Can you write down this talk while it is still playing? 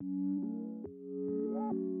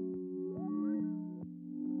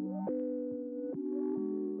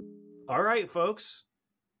All right, folks.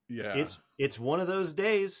 Yeah. It's one of those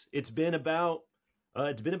days. It's been about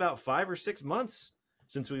 5 or 6 months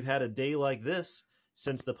since we've had a day like this,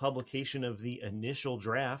 since the publication of the initial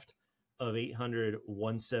draft of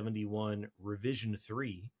 800-171 Revision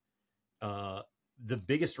 3. The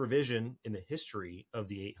biggest revision in the history of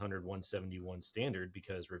the 800-171 standard,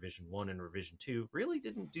 because Revision 1 and Revision 2 really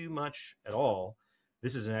didn't do much at all.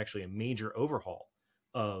 This is actually a major overhaul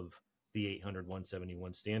of the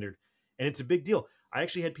 800-171 standard, and it's a big deal. I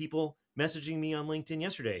actually had people messaging me on LinkedIn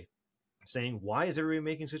yesterday saying, why is everybody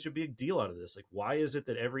making such a big deal out of this? Like, why is it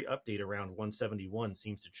that every update around 171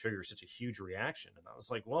 seems to trigger such a huge reaction? And I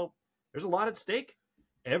was like, well, there's a lot at stake.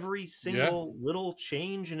 Every single little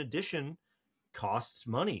change and addition costs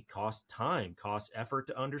money, costs time, costs effort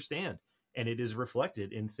to understand. And it is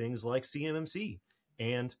reflected in things like CMMC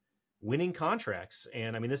and winning contracts.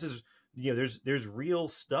 And I mean, this is, there's real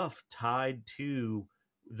stuff tied to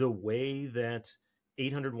the way that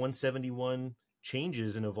 800-171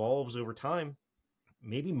 changes and evolves over time,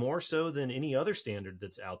 maybe more so than any other standard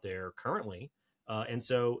that's out there currently. And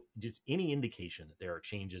so just any indication that there are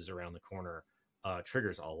changes around the corner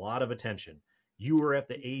triggers a lot of attention. You were at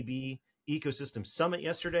the AB Ecosystem Summit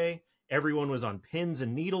yesterday. Everyone was on pins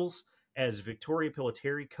and needles as Victoria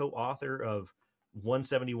Pilateri, co-author of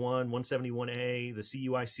 171, 171A, the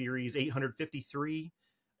CUI series, 853,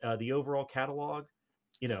 the overall catalog,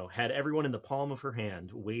 had everyone in the palm of her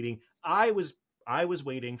hand waiting. I was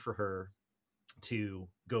waiting for her to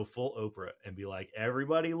go full Oprah and be like,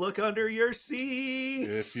 everybody look under your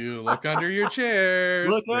seats. If you look under your chairs,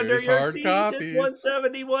 look under your hard seats. copies. It's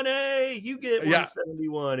 171A. You get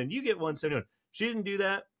 171 and you get 171. She didn't do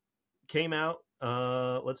that. Came out,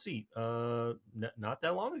 let's see, not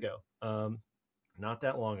that long ago.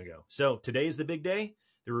 So today's the big day.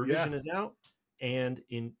 The revision is out. And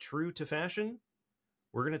in true to fashion,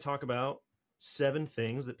 we're going to talk about 7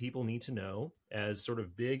 things that people need to know as sort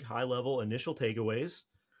of big, high-level initial takeaways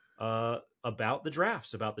about the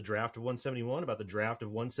drafts, about the draft of 171, about the draft of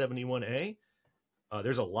 171A.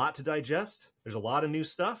 There's a lot to digest. There's a lot of new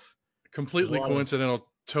stuff. Completely coincidental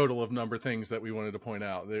total of number things that we wanted to point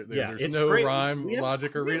out. There's no great. rhyme,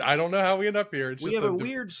 logic, or reason. I don't know how we end up here. It's we just have a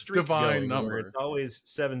weird streak divine number. It's always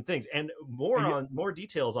 7 things, and more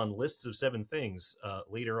details on lists of 7 things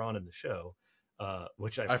later on in the show.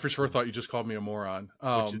 Which I for sure thought you just called me a moron,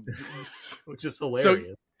 which is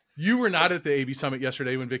hilarious. So you were not at the AB Summit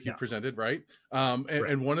yesterday when Vicky presented, right?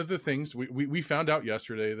 And one of the things we found out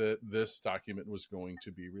yesterday that this document was going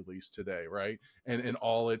to be released today, right? And in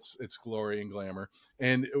all its glory and glamour.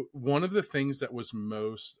 And one of the things that was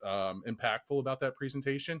most impactful about that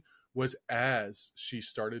presentation was as she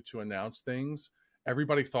started to announce things,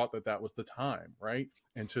 everybody thought that was the time, right?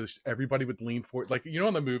 And so everybody would lean forward, like,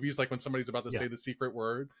 in the movies, like when somebody's about to say the secret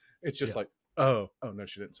word, it's just like, oh no,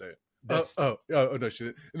 she didn't say it. Oh no, she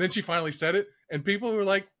didn't. And then she finally said it, and people were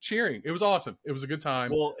like cheering. It was awesome. It was a good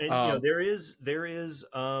time. Well, and there is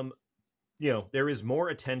more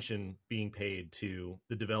attention being paid to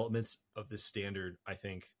the developments of this standard, I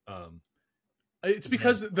think. It's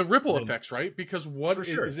because the ripple effects, right? Because what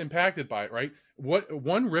is impacted by it, right? What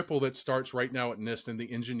one ripple that starts right now at NIST and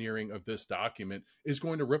the engineering of this document is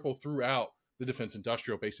going to ripple throughout the defense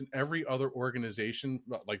industrial base and every other organization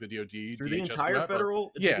like the DoD, through DHS, the entire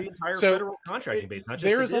federal, federal contracting base. Not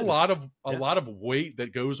just there's a lot of weight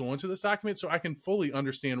that goes onto this document, so I can fully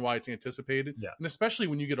understand why it's anticipated, and especially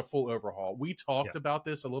when you get a full overhaul. We talked about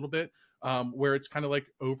this a little bit, where it's kind of like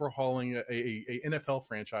overhauling a NFL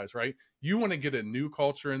franchise, right? You want to get a new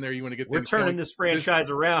culture in there. You want to get we're turning this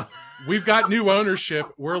franchise around. We've got new ownership.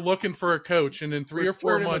 We're looking for a coach, and in 3 or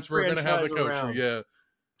 4 months, we're going to have the coach. Around.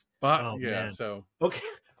 But so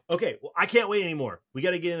okay. Well, I can't wait anymore. We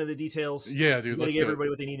got to get into the details. Yeah, dude. We got to get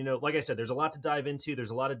everybody what they need to know. Like I said, there's a lot to dive into.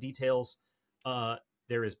 There's a lot of details.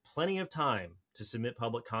 There is plenty of time to submit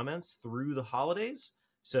public comments through the holidays,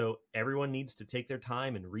 so everyone needs to take their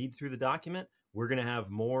time and read through the document. We're going to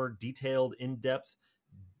have more detailed, in-depth,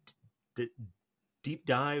 deep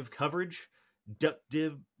dive coverage.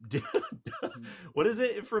 What is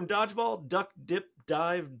it from Dodgeball? Duck, dip,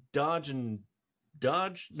 dive, dodge, and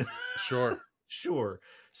dodge. Sure.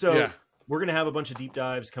 So we're going to have a bunch of deep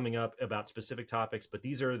dives coming up about specific topics, but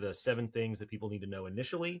these are the 7 things that people need to know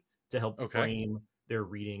initially to help frame their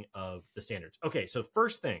reading of the standards. Okay, so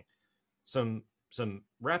first thing, some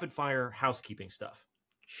rapid fire housekeeping stuff.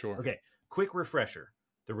 Sure. Okay, quick refresher.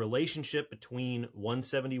 The relationship between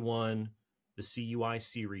 171, the CUI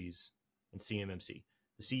series, and CMMC.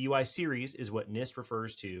 The CUI series is what NIST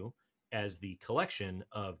refers to as the collection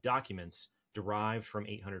of documents derived from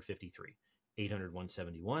 853,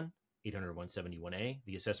 800-171, 800-171A,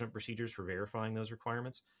 the assessment procedures for verifying those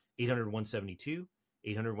requirements, 800-172,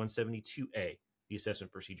 800-172A, the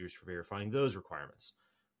assessment procedures for verifying those requirements.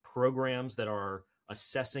 Programs that are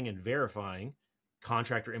assessing and verifying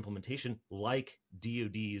contractor implementation, like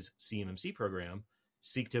DoD's CMMC program,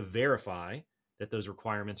 seek to verify that those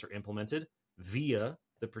requirements are implemented via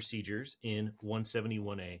the procedures in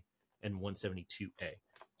 171A and 172A.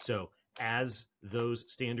 So as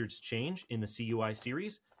those standards change in the CUI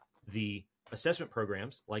series, the assessment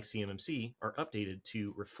programs like CMMC are updated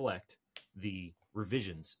to reflect the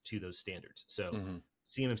revisions to those standards. So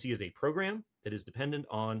CMMC is a program that is dependent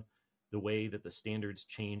on the way that the standards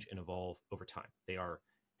change and evolve over time. They are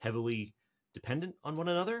heavily dependent on one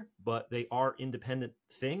another, but they are independent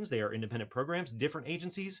things. They are independent programs, different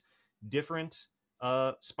agencies, different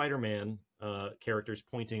Spider-Man characters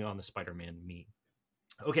pointing on the Spider-Man meme.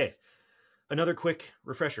 Okay, another quick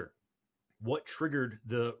refresher. What triggered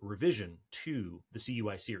the revision to the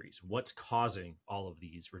CUI series? What's causing all of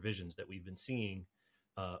these revisions that we've been seeing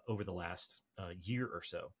over the last year or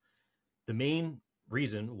so? The main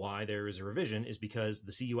reason why there is a revision is because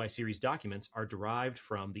the CUI series documents are derived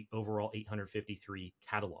from the overall 853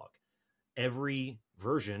 catalog. Every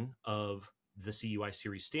version of the CUI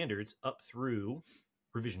series standards up through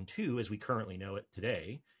revision 2, as we currently know it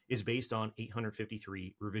today, is based on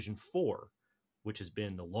 853 revision 4, which has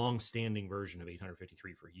been the long-standing version of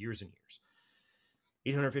 853 for years and years.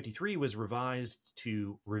 853 was revised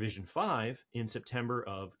to revision 5 in September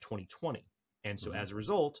of 2020. And so as a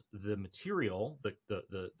result, the material,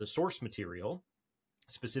 the source material,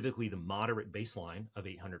 specifically the moderate baseline of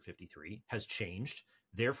 853, has changed.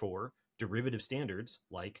 Therefore, derivative standards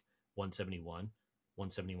like 171,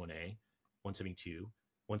 171A, 172,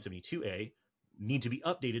 172A need to be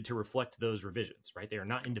updated to reflect those revisions, right? They are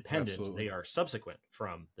not independent. Absolutely. They are subsequent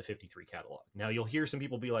from the 53 catalog. Now, you'll hear some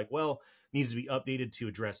people be like, well, it needs to be updated to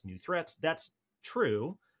address new threats. That's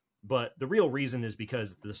true. But the real reason is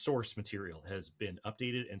because the source material has been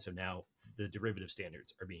updated, and so now the derivative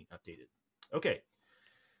standards are being updated. Okay.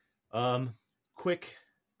 Quick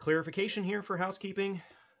clarification here for housekeeping.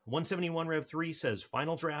 171 Rev 3 says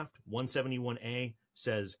final draft. 171A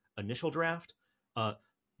says initial draft.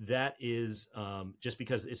 That is just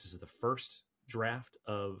because this is the first draft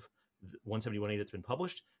of 171A that's been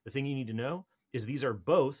published. The thing you need to know is these are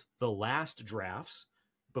both the last drafts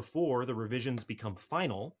before the revisions become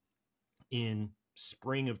final in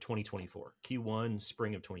spring of 2024, Q1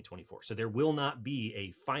 spring of 2024. So there will not be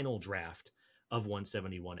a final draft of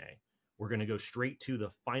 171A. We're going to go straight to the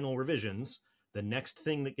final revisions. The next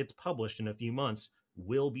thing that gets published in a few months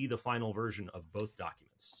will be the final version of both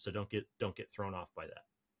documents. So don't get thrown off by that.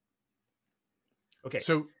 Okay.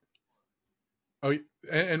 So,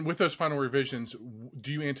 and with those final revisions,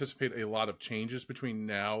 do you anticipate a lot of changes between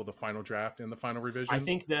now, the final draft, and the final revision? I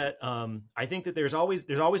think that there's always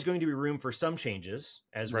going to be room for some changes,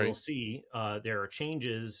 as Right. we'll see. There are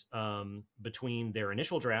changes between their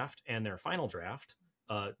initial draft and their final draft.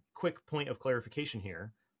 Quick point of clarification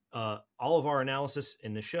here: all of our analysis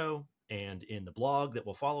in the show and in the blog that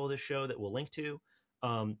will follow this show that we'll link to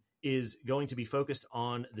is going to be focused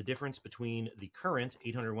on the difference between the current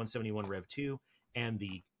 800-171 Rev 2 and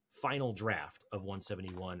the final draft of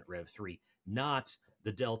 171 Rev 3, not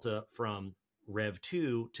the delta from Rev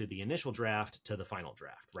 2 to the initial draft to the final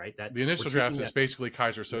draft, right? That the initial draft is basically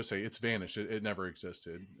Kaiser Sose. It's vanished. It never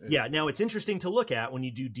existed. Yeah. Now, it's interesting to look at when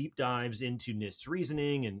you do deep dives into NIST's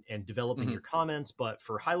reasoning and developing your comments, but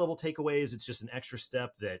for high-level takeaways, it's just an extra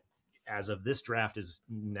step that, as of this draft, is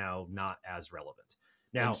now not as relevant.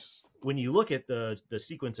 Now, when you look at the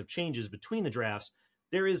sequence of changes between the drafts,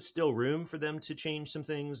 there is still room for them to change some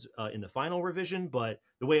things in the final revision, but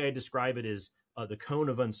the way I describe it is the cone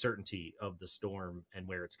of uncertainty of the storm and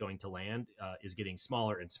where it's going to land is getting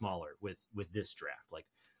smaller and smaller with this draft. Like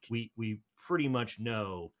we pretty much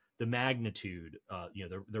know the magnitude,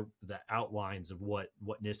 the outlines of what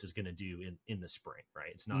NIST is going to do in the spring,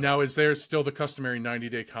 right? It's not now. Is there still the customary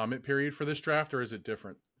 90-day comment period for this draft, or is it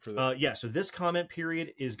different for the? Yeah. So this comment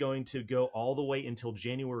period is going to go all the way until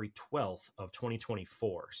January 12th of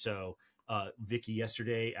 2024. So Vicky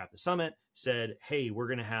yesterday at the summit said, "Hey, we're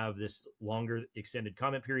going to have this longer extended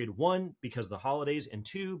comment period. One, because of the holidays, and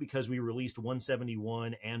two, because we released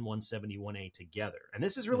 171 and 171A together. And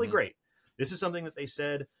this is really great. This is something that they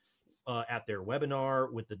said at their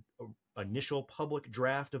webinar with the initial public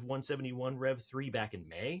draft of 171 Rev 3 back in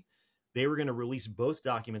May. They were going to release both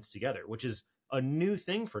documents together, which is a new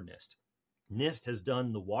thing for NIST. NIST has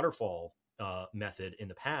done the waterfall method in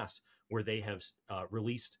the past, where they have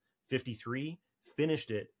released 53,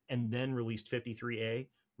 finished it, and then released 53A,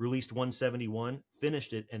 released 171,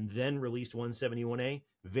 finished it, and then released 171A.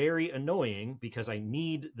 Very annoying because I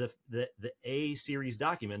need the A series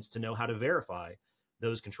documents to know how to verify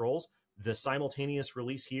those controls. The simultaneous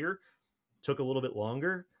release here took a little bit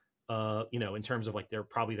longer, in terms of like their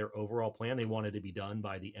overall plan. They wanted to be done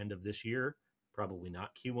by the end of this year, probably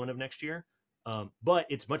not Q1 of next year. But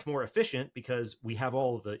it's much more efficient because we have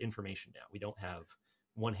all of the information now. We don't have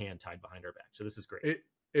one hand tied behind our back. So this is great.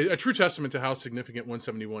 A true testament to how significant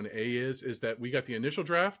 171A is that we got the initial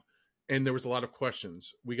draft and there was a lot of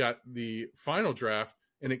questions. We got the final draft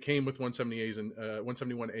and it came with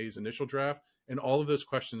 171A's initial draft, and all of those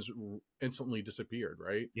questions instantly disappeared,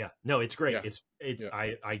 right? Yeah, no, it's great. Yeah. It's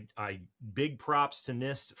I big props to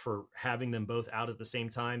NIST for having them both out at the same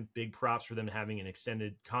time. Big props for them having an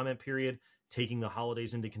extended comment period, taking the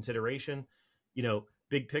holidays into consideration.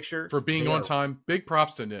 Big picture for being on time. Big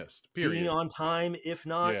props to NIST. Period. Being on time, if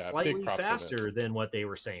not slightly faster than what they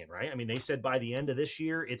were saying, right? I mean, they said by the end of this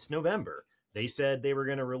year, it's November. They said they were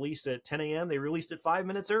going to release at 10 a.m. They released it 5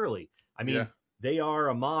 minutes early. I mean, they are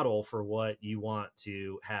a model for what you want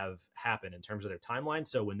to have happen in terms of their timeline.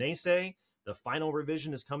 So when they say the final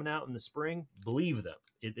revision is coming out in the spring, believe them.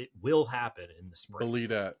 It will happen in the spring.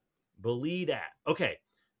 Believe that. Okay.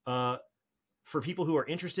 For people who are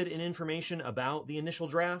interested in information about the initial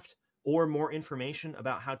draft or more information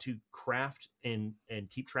about how to craft and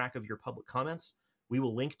keep track of your public comments, we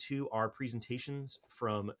will link to our presentations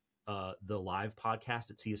from the live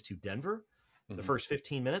podcast at CS2 Denver. Mm-hmm. The first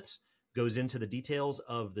 15 minutes goes into the details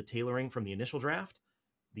of the tailoring from the initial draft.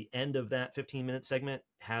 The end of that 15-minute segment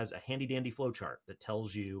has a handy-dandy flowchart that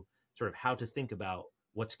tells you sort of how to think about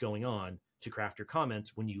what's going on to craft your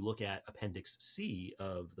comments when you look at Appendix C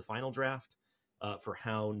of the final draft. For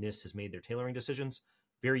how NIST has made their tailoring decisions.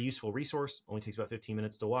 Very useful resource. Only takes about 15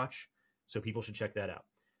 minutes to watch. So people should check that out.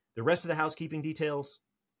 The rest of the housekeeping details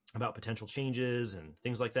about potential changes and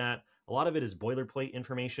things like that, a lot of it is boilerplate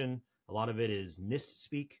information. A lot of it is NIST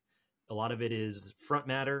speak. A lot of it is front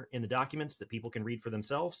matter in the documents that people can read for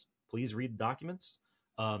themselves. Please read the documents.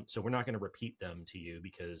 So we're not going to repeat them to you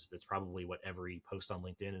because that's probably what every post on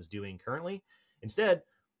LinkedIn is doing currently. Instead,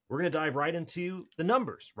 we're going to dive right into the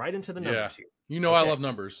numbers, here. Okay. I love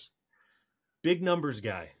numbers. Big numbers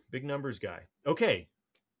guy. Okay,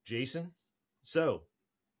 Jason. So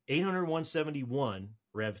 801.71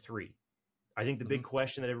 Rev 3. I think the big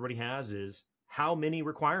question that everybody has is how many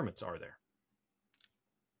requirements are there?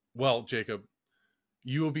 Well, Jacob,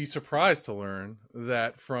 you will be surprised to learn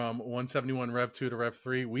that from 171 Rev 2 to Rev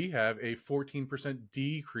 3, we have a 14%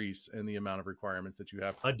 decrease in the amount of requirements that you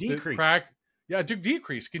have. A decrease?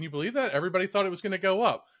 Decrease. Can you believe that? Everybody thought it was going to go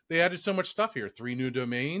up. They added so much stuff here. 3 new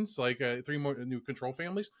domains, 3 more new control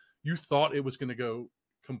families. You thought it was going to go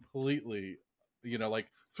completely,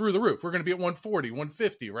 through the roof. We're going to be at 140,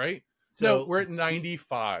 150, right? No, we're at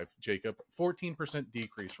 95, Jacob. 14%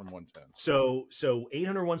 decrease from 110. So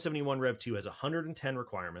 801.71 Rev 2 has 110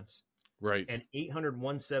 requirements. Right. And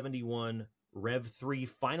 801.71 Rev 3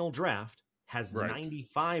 final draft has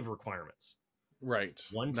 95 requirements. Right.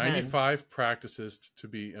 95 practices to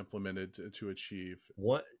be implemented to achieve.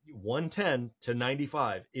 110 to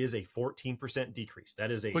 95 is a 14% decrease. That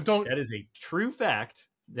is a true fact.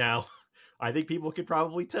 Now, I think people could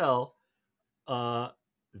probably tell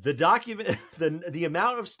the document, the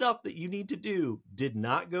amount of stuff that you need to do did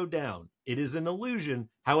not go down. It is an illusion.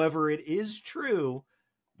 However, it is true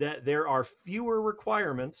that there are fewer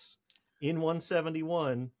requirements in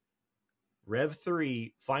 171 Rev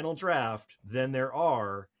 3 final draft than there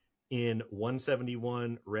are in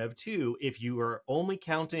 171 Rev 2 if you are only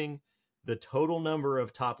counting the total number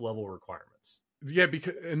of top level requirements. Yeah,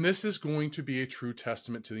 and this is going to be a true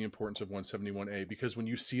testament to the importance of 171A, because when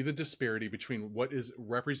you see the disparity between what is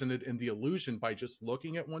represented in the illusion by just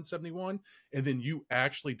looking at 171 and then you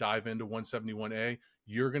actually dive into 171A,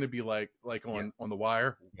 you're going to be like on the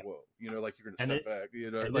wire. Yeah. Whoa, you're going to step back.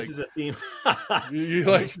 This is a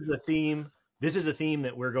theme. This is a theme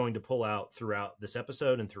that we're going to pull out throughout this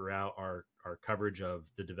episode and throughout our coverage of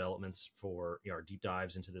the developments for our deep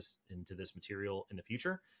dives into this material in the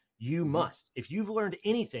future. You must, if you've learned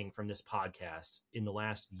anything from this podcast in the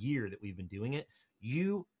last year that we've been doing it,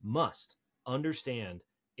 you must understand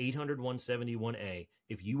 801.71A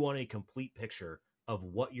if you want a complete picture of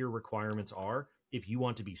what your requirements are, if you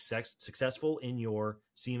want to be successful in your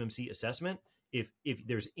CMMC assessment, if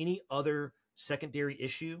there's any other secondary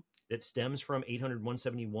issue that stems from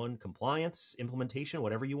 801.71 compliance, implementation,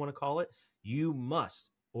 whatever you want to call it, you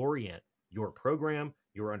must orient your program,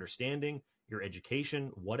 your understanding, your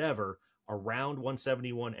education, whatever, around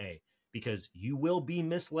 171A, because you will be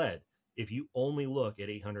misled if you only look at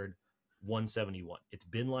 171. It's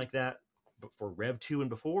been like that for Rev 2 and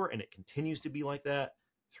before, and it continues to be like that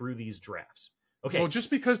through these drafts. Okay. Well, just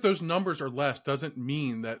because those numbers are less doesn't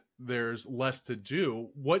mean that there's less to do.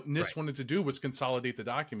 What NIST wanted to do was consolidate the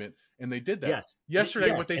document, and they did that. Yes. Yesterday,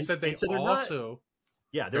 yes. what they said they so also...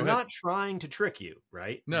 they're not trying to trick you,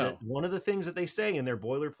 right? No. One of the things that they say in their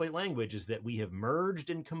boilerplate language is that we have merged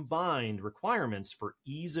and combined requirements for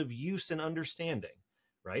ease of use and understanding,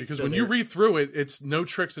 right? Because when you read through it, it's no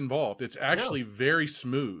tricks involved. It's actually very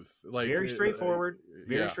smooth. Like very straightforward,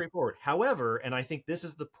 straightforward. However, and I think this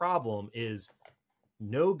is the problem, is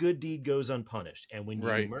no good deed goes unpunished. And when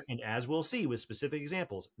you and as we'll see with specific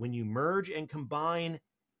examples, when you merge and combine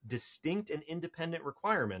distinct and independent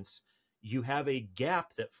requirements, you have a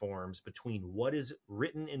gap that forms between what is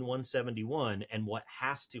written in 171 and what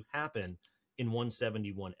has to happen in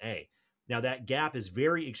 171A. Now, that gap is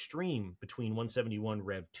very extreme between 171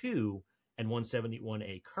 Rev 2 and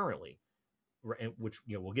 171A currently, which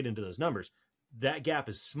we'll get into those numbers. That gap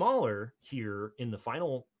is smaller here in the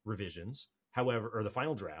final revisions, however, or the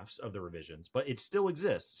final drafts of the revisions, but it still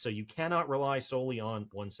exists. So you cannot rely solely on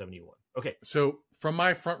 171. Okay. So from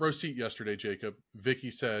my front row seat yesterday, Jacob,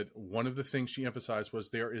 Vicky said one of the things she emphasized was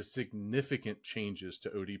there is significant changes to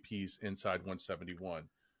ODPs inside 171.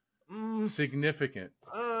 Significant.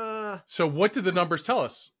 So what did the numbers tell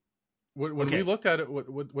us? When we looked at it,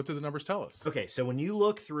 what did the numbers tell us? Okay. So when you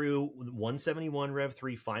look through 171 Rev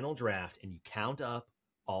 3 final draft and you count up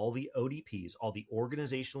all the ODPs, all the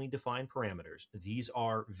organizationally defined parameters, these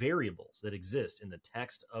are variables that exist in the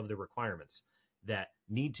text of the requirements that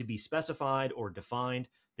need to be specified or defined.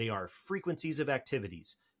 They are frequencies of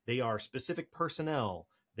activities. They are specific personnel.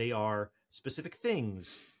 They are specific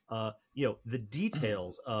things. The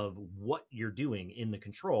details of what you're doing in the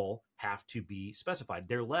control have to be specified.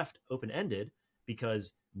 They're left open-ended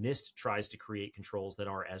because NIST tries to create controls that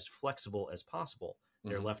are as flexible as possible.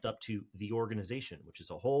 They're left up to the organization, which is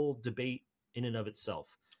a whole debate in and of itself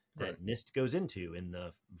that NIST goes into in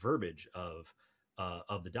the verbiage of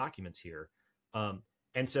the documents here.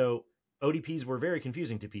 And so ODPs were very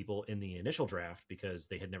confusing to people in the initial draft because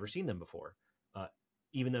they had never seen them before,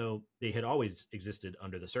 even though they had always existed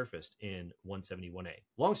under the surface in 171A.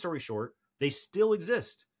 Long story short, they still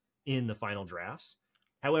exist in the final drafts.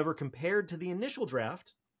 However, compared to the initial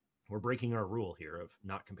draft, we're breaking our rule here of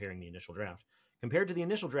not comparing the initial draft. Compared to the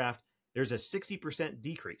initial draft, there's a 60%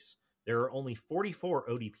 decrease. There are only 44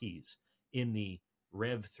 ODPs in the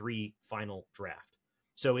Rev 3 final draft.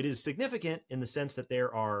 So it is significant in the sense that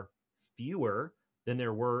there are fewer than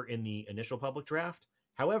there were in the initial public draft.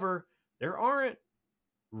 However, there aren't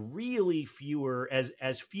really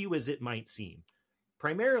as few as it might seem,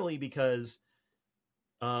 primarily because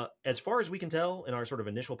as far as we can tell in our sort of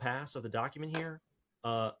initial pass of the document here,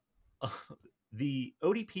 the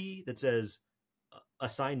ODP that says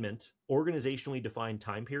assignment, organizationally defined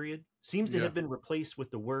time period, seems to have been replaced with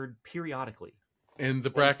the word periodically. And the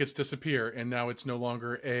brackets disappear, and now it's no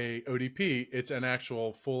longer a ODP, it's an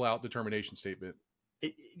actual full-out determination statement.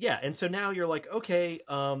 And so now you're like, okay,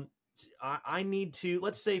 I need to,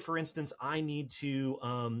 let's say, for instance, I need to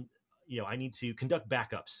conduct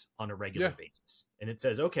backups on a regular basis. And it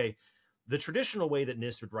says, okay, the traditional way that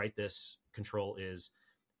NIST would write this control is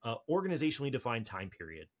organizationally defined time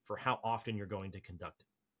period for how often you're going to conduct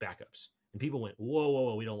backups. And people went,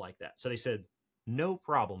 whoa, we don't like that. So they said, no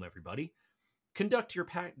problem, everybody. Conduct your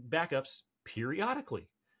backups periodically.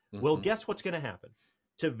 Well, guess what's going to happen?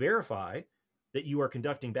 To verify that you are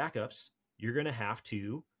conducting backups, you're going to have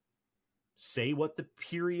to say what the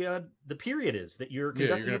period is that you're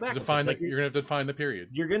conducting a backup. You're going to have to define the period.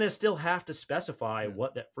 You're going to still have to specify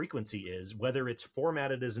what that frequency is, whether it's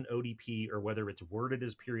formatted as an ODP or whether it's worded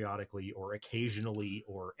as periodically or occasionally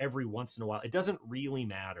or every once in a while. It doesn't really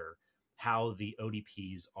matter how the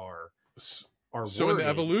ODPs are so worded. In the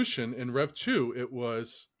evolution in Rev 2, it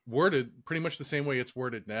was worded pretty much the same way it's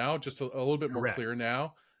worded now, just a little bit more clear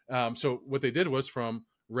now. So what they did was from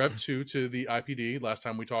Rev 2 to the IPD, last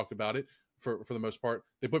time we talked about it, for the most part,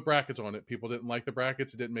 they put brackets on it. People didn't like the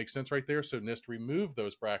brackets. It didn't make sense right there. So NIST removed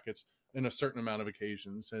those brackets in a certain amount of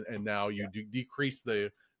occasions. And now you decrease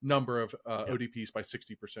the number of ODPs by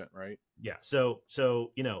 60%, right? Yeah. So,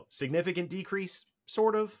 significant decrease,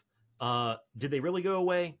 sort of. Did they really go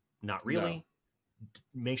away? Not really. No.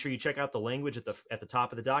 Make sure you check out the language at the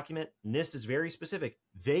top of the document. NIST is very specific.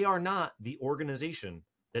 They are not the organization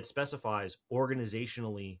that specifies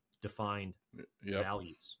organizationally defined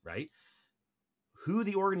values, right? Who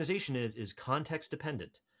the organization is context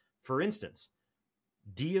dependent. For instance,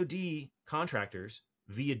 DoD contractors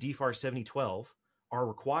via DFAR 7012 are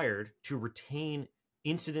required to retain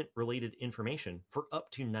incident related information for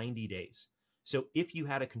up to 90 days. So if you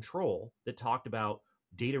had a control that talked about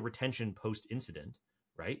data retention post incident,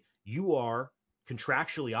 right, you are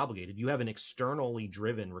contractually obligated. You have an externally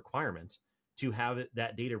driven requirement to have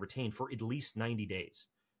that data retained for at least 90 days.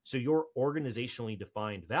 So your organizationally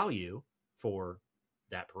defined value for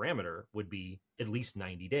that parameter would be at least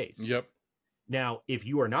 90 days. Yep. Now, if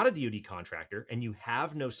you are not a DoD contractor and you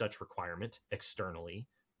have no such requirement externally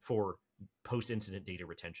for post-incident data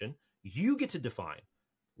retention, you get to define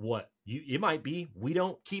what it might be. We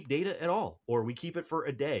don't keep data at all, or we keep it for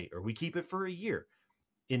a day, or we keep it for a year.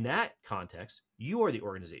 In that context, you are the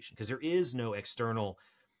organization, because there is no external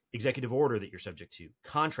executive order that you're subject to,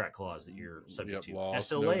 contract clause that you're subject to, laws,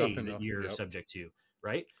 SLA that you're subject to,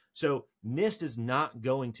 right? So NIST is not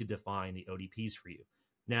going to define the ODPs for you.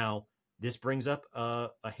 Now, this brings up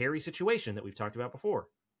a hairy situation that we've talked about before.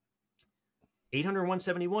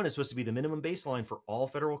 800-171 is supposed to be the minimum baseline for all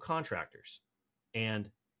federal contractors. And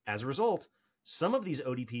as a result, some of these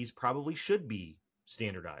ODPs probably should be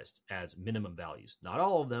standardized as minimum values. Not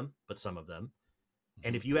all of them, but some of them.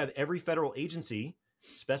 And if you have every federal agency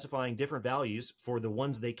specifying different values for the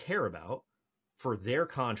ones they care about for their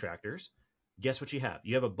contractors, guess what you have?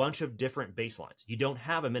 You have a bunch of different baselines. You don't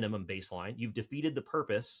have a minimum baseline. You've defeated the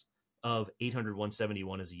purpose of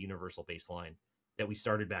 800-171 as a universal baseline that we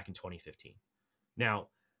started back in 2015. Now,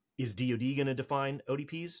 is DoD going to define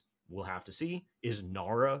ODPs? We'll have to see. Is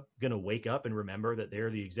NARA going to wake up and remember that they're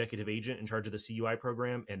the executive agent in charge of the CUI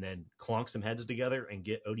program and then clonk some heads together and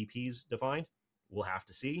get ODPs defined? We'll have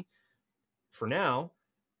to see. For now,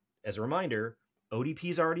 as a reminder,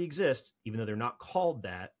 ODPs already exist, even though they're not called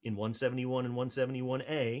that in 171 and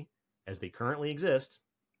 171A as they currently exist.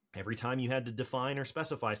 Every time you had to define or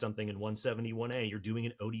specify something in 171A, you're doing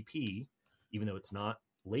an ODP, even though it's not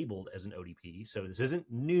labeled as an ODP. So this isn't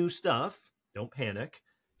new stuff. Don't panic.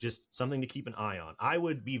 Just something to keep an eye on. I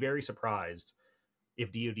would be very surprised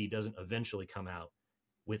if DoD doesn't eventually come out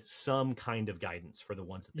with some kind of guidance for the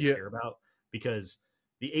ones that they care about, because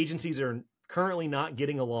the agencies are currently not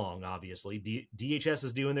getting along, obviously. DHS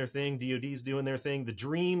is doing their thing. DoD is doing their thing. The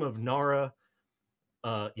dream of NARA,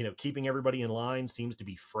 keeping everybody in line seems to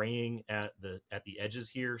be fraying at the edges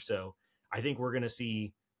here. So I think we're going to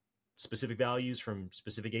see specific values from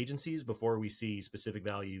specific agencies before we see specific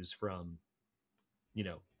values from,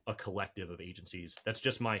 a collective of agencies. That's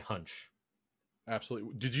just my hunch. Absolutely.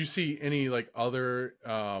 Did you see any other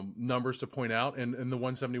numbers to point out in the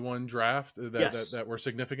 171 draft that were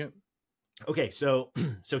significant? Okay, so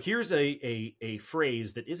here's a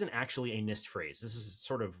phrase that isn't actually a NIST phrase. This is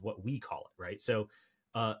sort of what we call it, right? So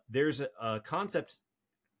there's a concept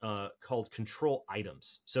called control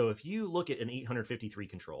items. So if you look at an 853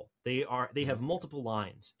 control, they have multiple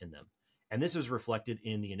lines in them. And this is reflected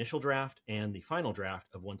in the initial draft and the final draft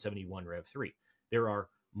of 171 Rev 3. There are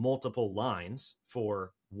multiple lines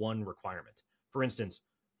for one requirement. For instance,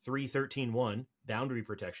 313.1 boundary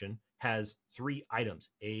protection has 3 items,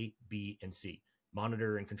 A, B, and C.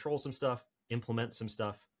 Monitor and control some stuff, implement some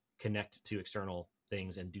stuff, connect to external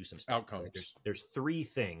things, and do some stuff. Outcomes. Right? There's 3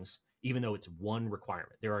 things, even though it's one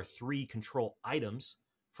requirement. There are 3 control items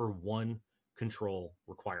for one control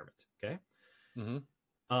requirement. Okay. Mm-hmm.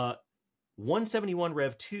 171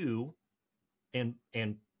 Rev 2 and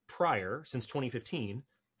prior, since 2015,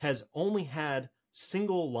 has only had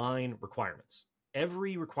single line requirements.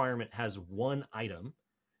 Every requirement has one item.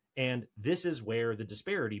 And this is where the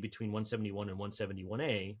disparity between 171 and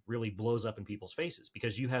 171A really blows up in people's faces,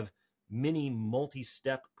 because you have many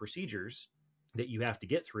multi-step procedures that you have to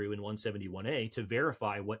get through in 171A to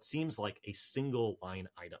verify what seems like a single line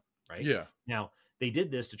item, right? Yeah. Now, they did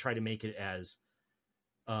this to try to make it as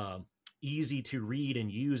easy to read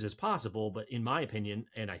and use as possible. But in my opinion,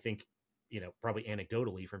 and I think, probably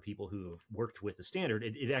anecdotally from people who have worked with the standard,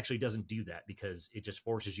 it actually doesn't do that, because it just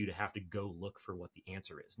forces you to have to go look for what the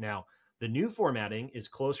answer is. Now, the new formatting is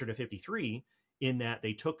closer to 53 in that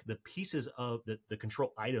they took the pieces of the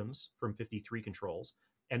control items from 53 controls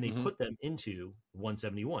and they put them into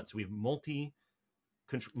 171. So we have multiple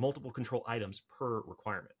control items per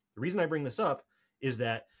requirement. The reason I bring this up is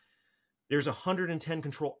that there's 110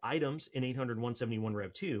 control items in 800-171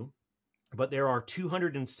 Rev 2, but there are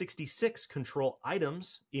 266 control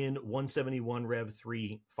items in 171 Rev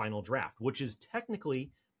 3 final draft, which is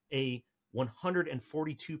technically a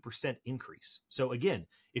 142% increase. So again,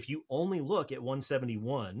 if you only look at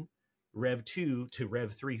 171 Rev 2 to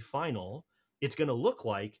Rev 3 final, it's going to look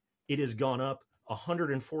like it has gone up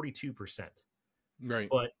 142%. Right.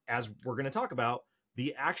 But as we're going to talk about,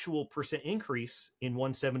 the actual percent increase in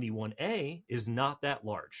 171A is not that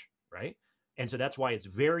large, right? And so that's why it's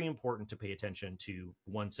very important to pay attention to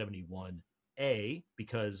 171A,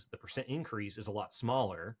 because the percent increase is a lot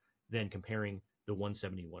smaller than comparing the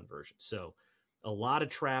 171 version. So a lot of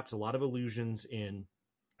traps, a lot of illusions in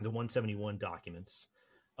the 171 documents.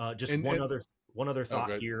 Just one other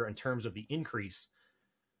thought here in terms of the increase.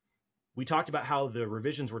 We talked about how the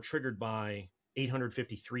revisions were triggered by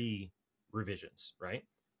 853 revisions, right?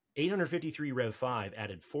 853 Rev 5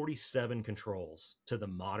 added 47 controls to the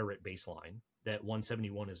moderate baseline that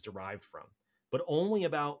 171 is derived from. But only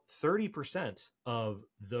about 30% of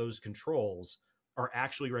those controls are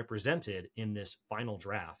actually represented in this final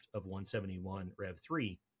draft of 171 Rev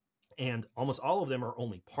 3. And almost all of them are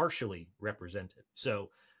only partially represented. So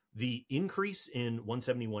the increase in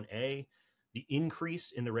 171A, the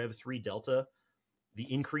increase in the Rev 3 Delta,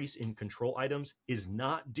 the increase in control items is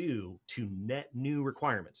not due to net new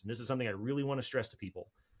requirements. And this is something I really want to stress to people.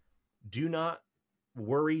 Do not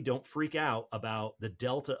worry, don't freak out about the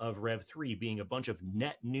delta of Rev 3 being a bunch of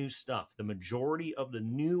net new stuff. The majority of the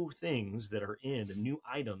new things that are in, the new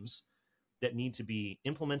items that need to be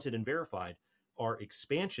implemented and verified, are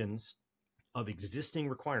expansions of existing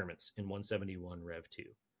requirements in 171 Rev 2.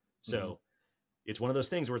 So it's one of those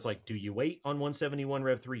things where it's like, do you wait on 171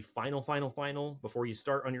 Rev 3 final before you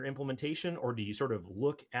start on your implementation? Or do you sort of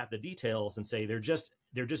look at the details and say they're just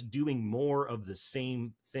doing more of the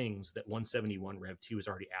same things that 171 Rev 2 is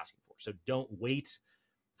already asking for? So don't wait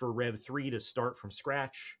for Rev 3 to start from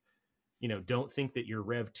scratch. Don't think that your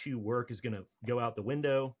Rev 2 work is going to go out the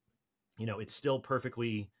window. It's still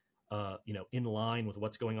perfectly in line with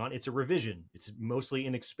what's going on. It's a revision. It's mostly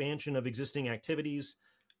an expansion of existing activities.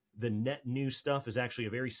 The net new stuff is actually a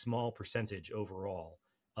very small percentage overall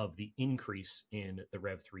of the increase in the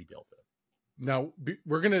Rev 3 Delta. Now,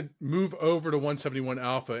 we're going to move over to 171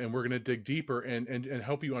 Alpha, and we're going to dig deeper and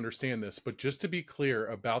help you understand this. But just to be clear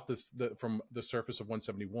about this, from the surface of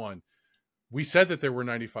 171, we said that there were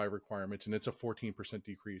 95 requirements, and it's a 14%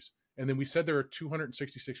 decrease. And then we said there are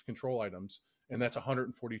 266 control items, and that's a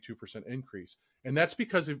 142% increase. And that's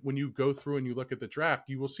because when you go through and you look at the draft,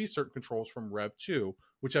 you will see certain controls from Rev 2,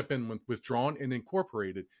 which have been withdrawn and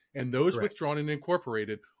incorporated. And those Correct. withdrawn and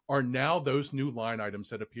incorporated are now those new line items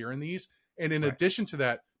that appear in these. And in addition to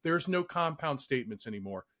that, there's no compound statements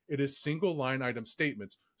anymore. It is single line item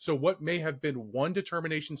statements. So what may have been one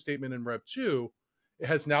determination statement in Rev 2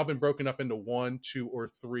 has now been broken up into 1, 2, or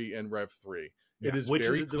 3 in Rev 3. Yeah, it is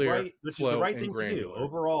very clear, which is the right thing to do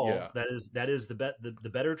overall. Yeah. That is the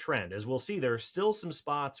better trend. As we'll see, there are still some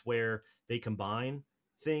spots where they combine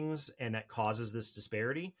things, and that causes this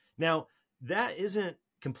disparity. Now, that isn't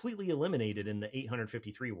completely eliminated in the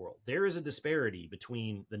 853 world. There is a disparity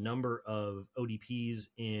between the number of ODPs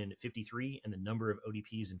in 53 and the number of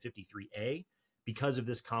ODPs in 53A because of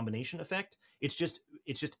this combination effect. It's just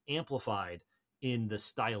amplified in the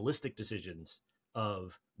stylistic decisions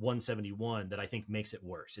of 171 that I think makes it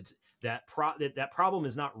worse. It's that problem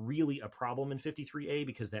is not really a problem in 53A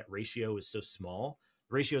because that ratio is so small.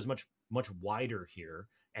 The ratio is much wider here,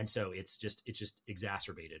 and so it's just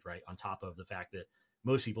exacerbated, right, on top of the fact that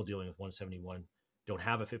most people dealing with 171 don't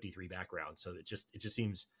have a 53 background, so it just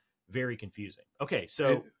seems very confusing. Okay,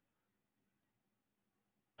 so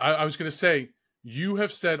I was going to say, you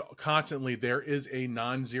have said constantly there is a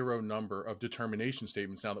non-zero number of determination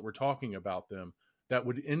statements now that we're talking about them that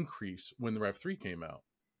would increase when the Rev 3 came out.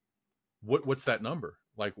 What's that number?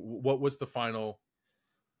 Like, what was the final?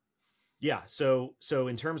 Yeah, so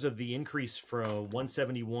in terms of the increase from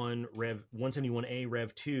 171A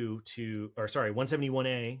Rev 2 to, or sorry,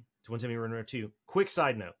 171A to 171 Rev 2. Quick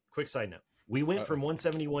side note. We went from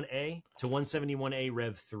 171A to 171A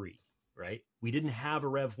Rev 3, right? We didn't have a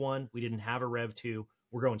Rev 1. We didn't have a Rev 2.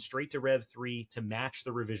 We're going straight to Rev 3 to match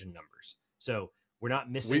the revision numbers. So we're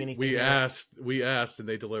not missing anything. We asked and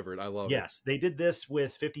they delivered. I love it. Yes, they did this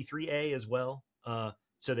with 53A as well. So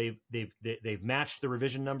they've matched the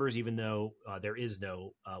revision numbers, even though there is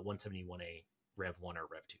no 171A Rev 1 or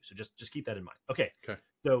Rev 2. So just keep that in mind. Okay.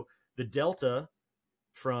 So the delta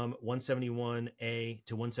from 171A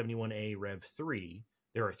to 171A Rev 3,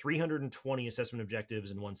 there are 320 assessment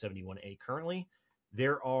objectives in 171A currently.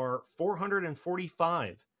 There are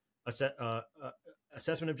 445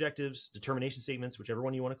 assessment objectives, determination statements, whichever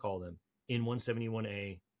one you want to call them, in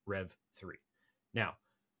 171A Rev 3. Now,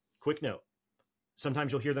 quick note.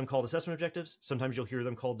 Sometimes you'll hear them called assessment objectives. Sometimes you'll hear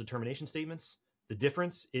them called determination statements. The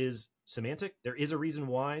difference is semantic. There is a reason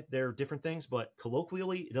why they're different things, but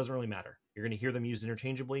colloquially, it doesn't really matter. You're going to hear them used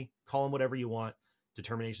interchangeably. Call them whatever you want.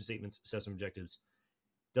 Determination statements, assessment objectives.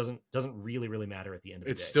 Doesn't really matter at the end of the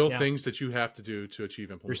day. It's still things that you have to do to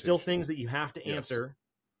achieve implementation. There's still things that you have to answer.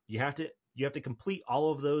 You have to you have to complete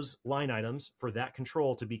all of those line items for that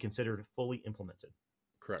control to be considered fully implemented.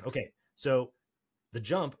 Correct. Okay, so the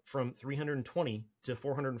jump from 320 to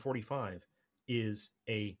 445 is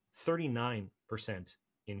a 39%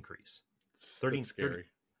 increase. That's scary.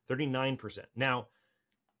 39%. Now,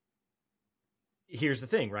 here's the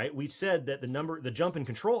thing, right? We said that the jump in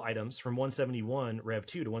control items from 171 Rev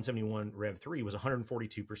 2 to 171 Rev 3 was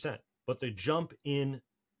 142%. But the jump in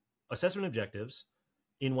assessment objectives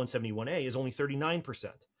in 171A is only 39%,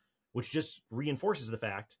 which just reinforces the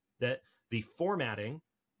fact that the formatting,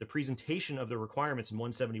 the presentation of the requirements in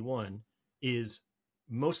 171 is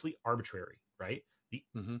mostly arbitrary, right?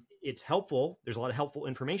 It's helpful. There's a lot of helpful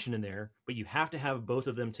information in there, but you have to have both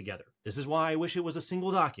of them together. This is why I wish it was a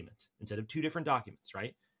single document instead of two different documents,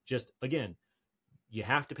 right? Just, again, you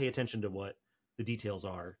have to pay attention to what the details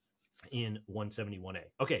are in 171A.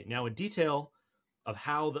 Okay, now a detail of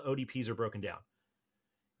how the ODPs are broken down.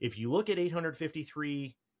 If you look at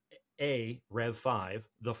 853A Rev 5,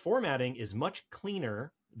 the formatting is much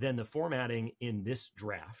cleaner than the formatting in this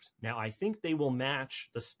draft. Now, I think they will match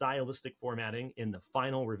the stylistic formatting in the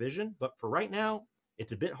final revision, but for right now,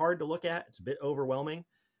 it's a bit hard to look at. It's a bit overwhelming.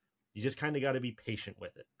 You just kind of got to be patient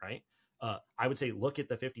with it, right? I would say look at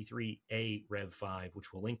the 53A Rev 5,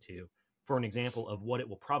 which we'll link to, for an example of what it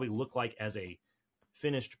will probably look like as a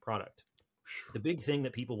finished product. The big thing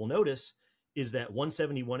that people will notice is that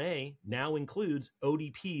 171A now includes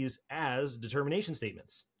ODPs as determination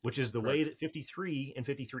statements, which is the way that 53 and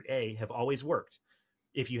 53A have always worked.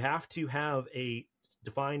 If you have to have a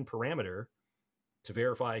defined parameter to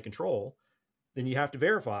verify a control, then you have to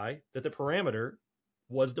verify that the parameter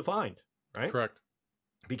was defined, right? Correct.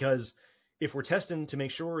 Because if we're testing to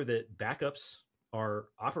make sure that backups are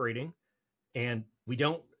operating and we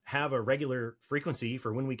don't have a regular frequency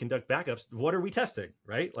for when we conduct backups, what are we testing,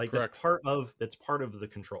 right? Like that's part of the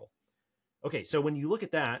control. Okay, so when you look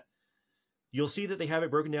at that, you'll see that they have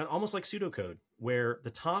it broken down almost like pseudocode, where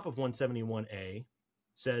the top of 171A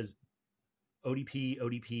says ODP,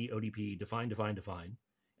 ODP, ODP, define, define, define.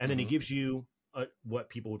 And then it gives you what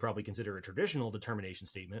people would probably consider a traditional determination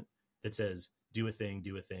statement that says do a thing,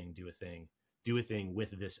 do a thing, do a thing, do a thing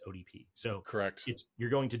with this ODP. So correct. You're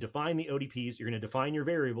going to define the ODPs, you're going to define your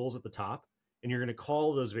variables at the top, and you're going to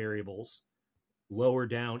call those variables lower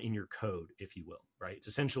down in your code, if you will, right? It's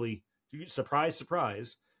essentially, surprise,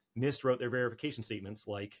 surprise, NIST wrote their verification statements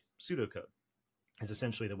like pseudocode. Is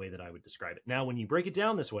essentially the way that I would describe it. Now, when you break it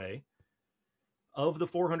down this way, of the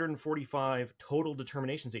 445 total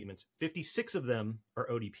determination statements, 56 of them are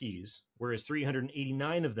ODPs, whereas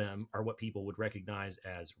 389 of them are what people would recognize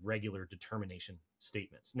as regular determination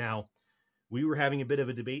statements. Now, we were having a bit of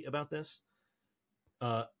a debate about this.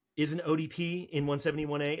 Is an ODP in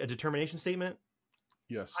 171A a determination statement?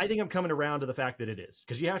 Yes. I think I'm coming around to the fact that it is,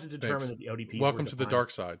 because you have to determine that the ODPs. Welcome to the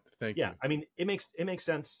dark side. Thank you. Yeah, I mean, it makes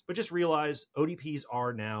sense, but just realize ODPs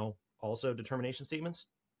are now also determination statements.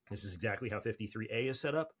 This is exactly how 53A is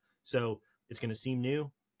set up. So it's going to seem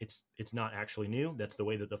new. It's not actually new. That's the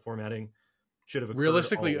way that the formatting should have occurred.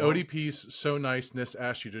 Realistically, ODPs so nice NIST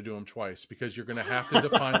asked you to do them twice because you're going to have to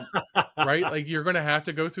define, right? Like you're going to have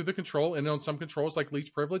to go through the control, and on some controls like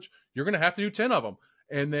least privilege, you're going to have to do 10 of them.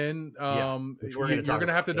 And then you're going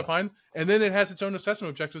to have to define, and then it has its own assessment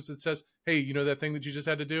objectives that says, hey, you know that thing that you just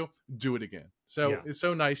had to do it again. So it's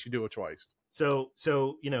so nice you do it twice. So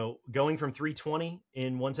going from 320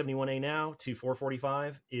 in 171A now to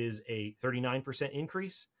 445 is a 39%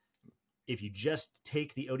 increase. If you just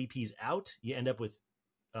take the ODPs out, you end up with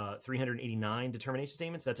 389 determination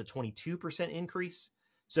statements. That's a 22% increase.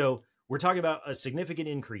 So we're talking about a significant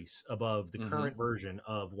increase above the current version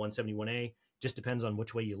of 171A. Just depends on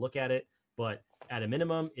which way you look at it, but at a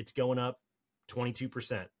minimum, it's going up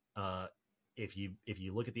 22%. If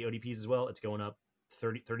you look at the ODPs as well, it's going up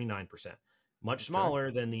 39%. Much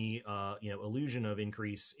smaller than the illusion of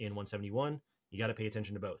increase in 171. You got to pay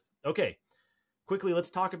attention to both. Okay, quickly,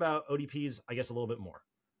 let's talk about ODPs, I guess, a little bit more,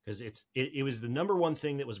 because it was the number one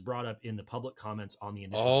thing that was brought up in the public comments on the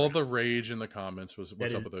initial all draft. the rage in the comments was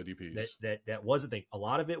what's up with ODPs. That was the thing. A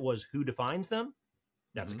lot of it was who defines them.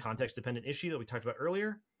 That's a context dependent issue that we talked about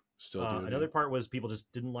earlier. Still another part was people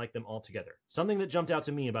just didn't like them altogether. Something that jumped out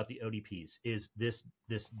to me about the ODPs is this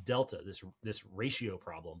delta, this ratio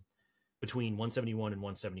problem between 171 and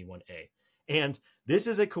 171A. And this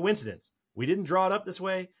is a coincidence. We didn't draw it up this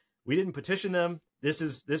way. We didn't petition them. This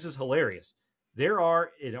is hilarious. There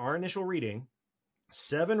are, in our initial reading,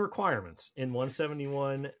 7 requirements in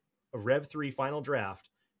 171 Rev 3 final draft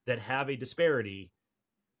that have a disparity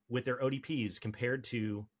with their ODPs compared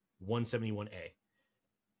to 171A.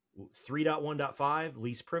 3.1.5,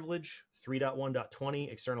 least privilege,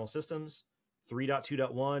 3.1.20, external systems,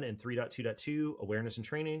 3.2.1 and 3.2.2 awareness and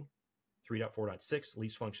training, 3.4.6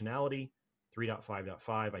 least functionality, 3.5.5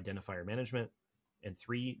 identifier management, and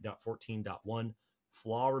 3.14.1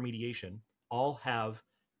 flaw remediation all have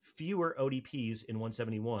fewer ODPs in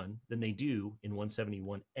 171 than they do in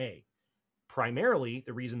 171A. Primarily,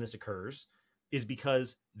 the reason this occurs is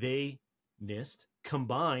because NIST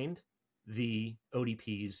combined the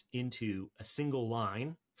ODPs into a single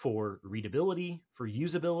line for readability, for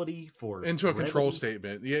usability, for into a control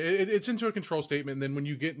statement. Yeah, it's into a control statement. And then when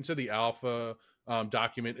you get into the alpha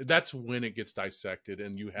document, that's when it gets dissected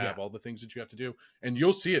and you have all the things that you have to do. And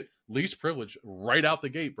you'll see it least privilege right out the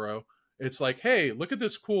gate, bro. It's like, hey, look at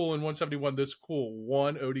this cool in 171, this cool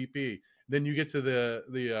one ODP. Then you get to the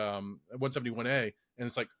 171A, and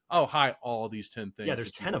it's like, oh, hi, all these 10 things. Yeah,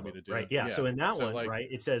 there's 10 of them, right? Yeah. So in that one, right,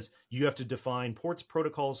 it says you have to define ports,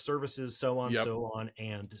 protocols, services, so on, so on,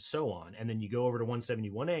 and so on. And then you go over to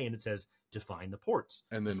 171A, and it says define the ports.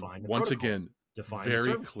 And then once again,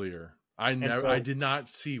 very clear. I did not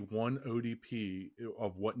see one ODP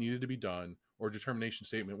of what needed to be done or determination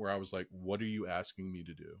statement where I was like, what are you asking me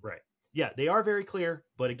to do? Right. Yeah, they are very clear.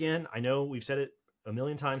 But again, I know we've said it a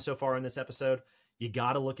million times so far in this episode. You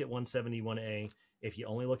got to look at 171A. If you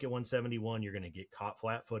only look at 171, you're going to get caught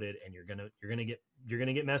flat-footed, and you're going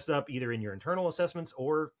to get messed up either in your internal assessments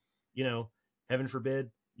or, heaven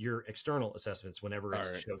forbid, your external assessments whenever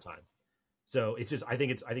it's showtime. So it's just I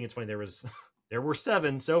think it's funny. There were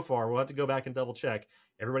 7 so far. We'll have to go back and double check.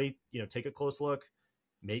 Everybody, take a close look.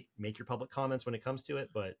 Make your public comments when it comes to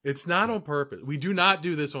it, but it's not on purpose. We do not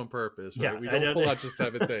do this on purpose. Right? Yeah, we don't pull out just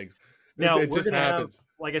 7 things. Now, it just happens.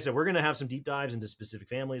 Like I said, we're going to have some deep dives into specific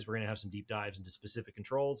families. We're going to have some deep dives into specific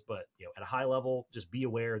controls, but at a high level, just be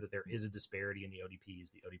aware that there is a disparity in the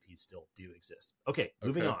ODPs. The ODPs still do exist. Okay,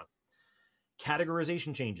 moving on.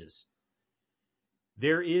 Categorization changes.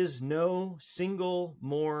 There is no single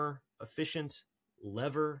more efficient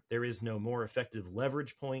lever. There is no more effective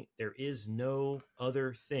leverage point. There is no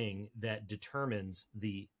other thing that determines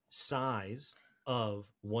the size of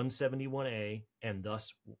 171A and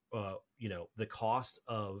thus, the cost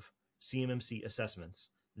of CMMC assessments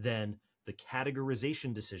than the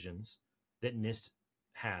categorization decisions that NIST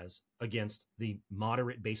has against the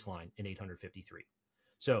moderate baseline in 853.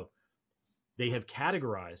 So they have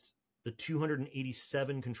categorized the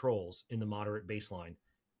 287 controls in the moderate baseline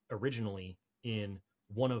originally in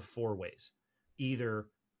one of 4 ways. Either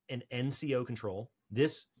an NCO control,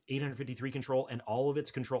 this 853 control and all of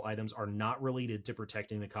its control items are not related to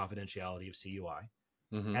protecting the confidentiality of CUI.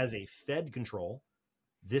 Mm-hmm. As a Fed control,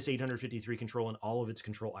 this 853 control and all of its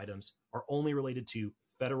control items are only related to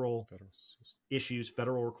federal issues,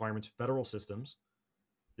 federal requirements, federal systems.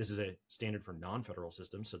 This is a standard for non-federal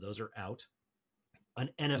systems, so those are out. An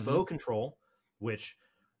NFO control, which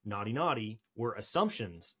naughty were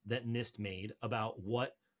assumptions that NIST made about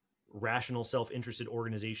what rational self-interested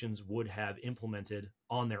organizations would have implemented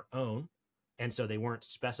on their own. And so they weren't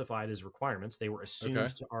specified as requirements. They were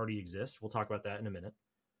assumed to already exist. We'll talk about that in a minute.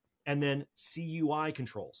 And then CUI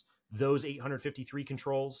controls, those 853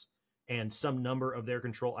 controls and some number of their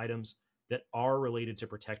control items that are related to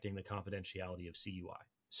protecting the confidentiality of CUI.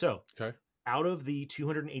 So out of the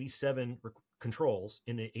 287 controls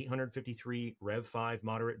in the 853 Rev 5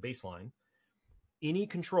 moderate baseline, any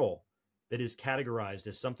control that is categorized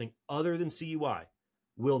as something other than CUI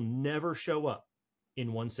will never show up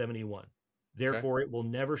in 171. Therefore, it will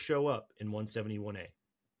never show up in 171A.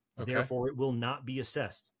 Therefore, it will not be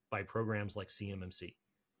assessed by programs like CMMC.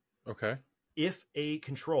 If a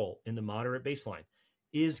control in the moderate baseline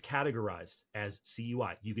is categorized as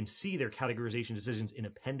CUI, you can see their categorization decisions in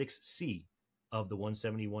Appendix C of the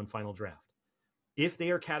 171 final draft. If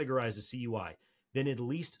they are categorized as CUI, then at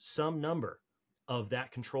least some number of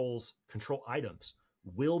that control items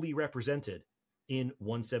will be represented in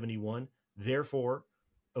 171. Therefore,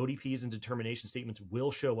 ODPs and determination statements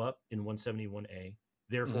will show up in 171A.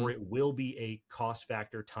 Therefore, it will be a cost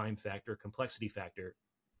factor, time factor, complexity factor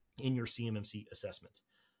in your CMMC assessment.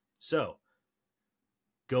 So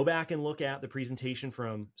go back and look at the presentation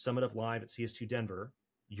from Summit Up Live at CS2 Denver.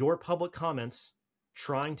 Your public comments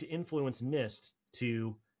trying to influence NIST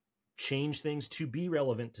to change things to be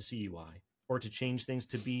relevant to CUI or to change things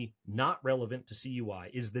to be not relevant to CUI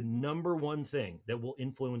is the number one thing that will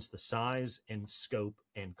influence the size and scope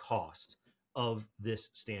and cost of this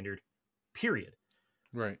standard, period.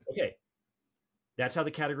 Right. Okay. That's how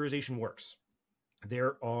the categorization works.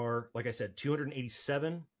 There are, like I said,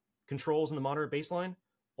 287 controls in the moderate baseline.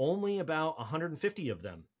 Only about 150 of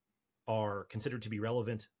them are considered to be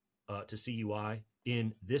relevant to CUI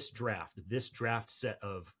in this draft set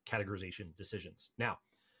of categorization decisions. Now,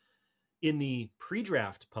 In the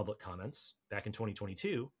pre-draft public comments back in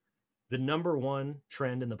 2022, the number one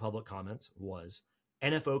trend in the public comments was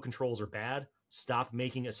NFO controls are bad. Stop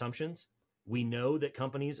making assumptions. We know that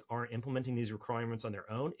companies aren't implementing these requirements on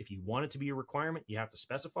their own. If you want it to be a requirement, you have to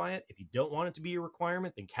specify it. If you don't want it to be a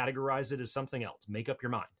requirement, then categorize it as something else. Make up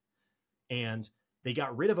your mind. And they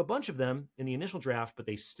got rid of a bunch of them in the initial draft, but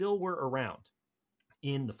they still were around.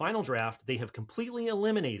 In the final draft, they have completely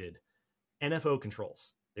eliminated NFO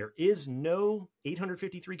controls. There is no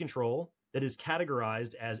 853 control that is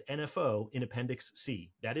categorized as NFO in Appendix C.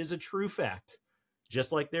 That is a true fact.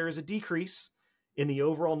 Just like there is a decrease in the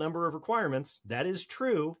overall number of requirements, that is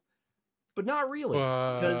true, but not really.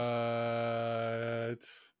 Because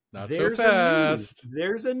not so fast.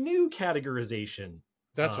 There's a new categorization.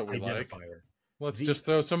 That's what we identifier. Like. Let's just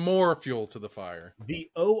throw some more fuel to the fire. The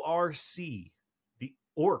ORC, the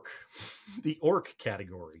ORC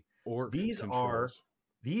category.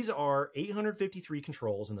 These are 853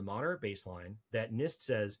 controls in the moderate baseline that NIST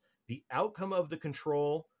says the outcome of the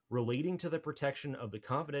control relating to the protection of the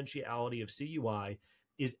confidentiality of CUI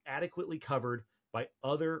is adequately covered by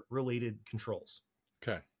other related controls.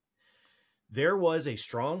 Okay. There was a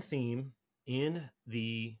strong theme in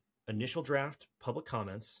the initial draft public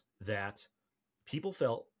comments that people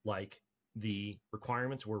felt like the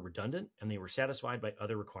requirements were redundant and they were satisfied by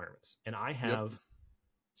other requirements. And I have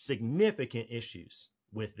significant issues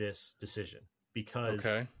with this decision because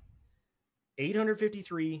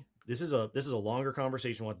 853, this is a longer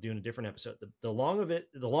conversation we'll have to do in a different episode. The long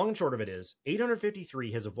and short of it is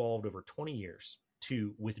 853 has evolved over 20 years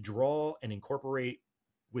to withdraw and incorporate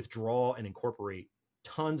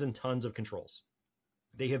tons and tons of controls.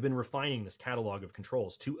 They have been refining this catalog of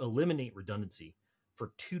controls to eliminate redundancy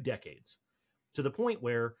for 2 decades, to the point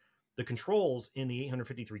where the controls in the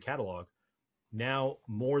 853 catalog, now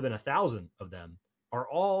more than 1,000 of them, are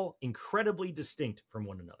all incredibly distinct from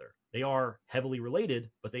one another. They are heavily related,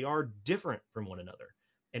 but they are different from one another.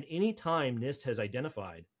 And any time NIST has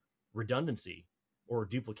identified redundancy or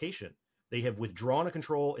duplication, they have withdrawn a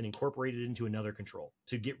control and incorporated it into another control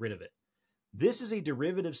to get rid of it. This is a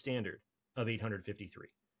derivative standard of 853.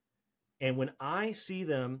 And when I see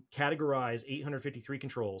them categorize 853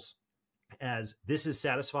 controls as this is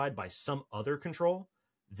satisfied by some other control,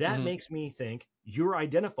 that makes me think you're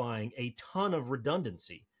identifying a ton of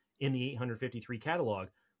redundancy in the 853 catalog,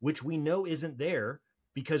 which we know isn't there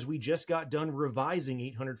because we just got done revising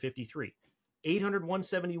 853.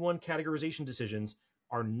 171 categorization decisions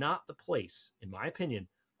are not the place, in my opinion,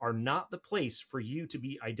 are not the place for you to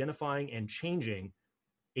be identifying and changing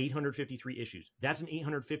 853 issues. That's an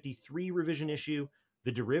 853 revision issue.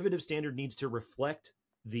 The derivative standard needs to reflect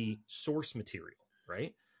the source material,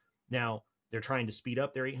 right? Now, they're trying to speed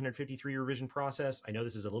up their 853 revision process. I know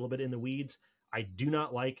this is a little bit in the weeds. I do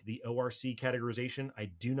not like the ORC categorization.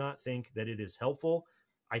 I do not think that it is helpful.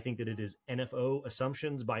 I think that it is NFO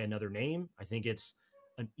assumptions by another name. I think it's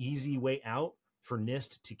an easy way out for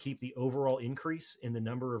NIST to keep the overall increase in the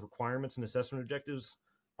number of requirements and assessment objectives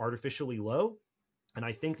artificially low. And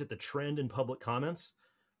I think that the trend in public comments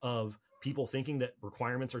of people thinking that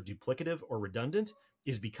requirements are duplicative or redundant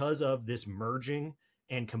is because of this merging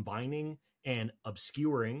and combining and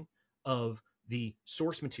obscuring of the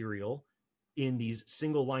source material in these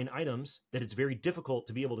single line items, that it's very difficult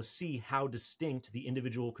to be able to see how distinct the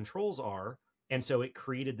individual controls are. And so it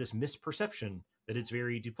created this misperception that it's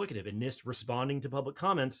very duplicative, and NIST responding to public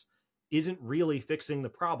comments isn't really fixing the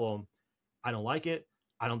problem. I don't like it.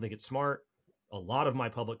 I don't think it's smart. A lot of my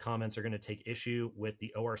public comments are going to take issue with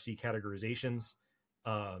the ORC categorizations.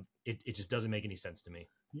 It just doesn't make any sense to me.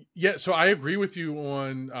 Yeah, so I agree with you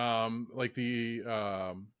on like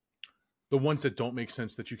the ones that don't make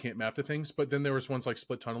sense that you can't map to things. But then there was ones like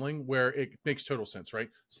split tunneling where it makes total sense, right?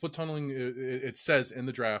 Split tunneling, it says in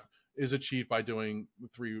the draft, is achieved by doing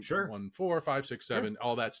 3, 1, 4, 5, 6, 7,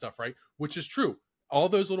 all that stuff, right? Which is true. All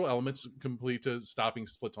those little elements complete to stopping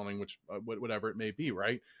split tunneling, which whatever it may be,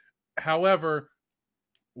 right? However,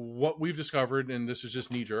 what we've discovered, and this is just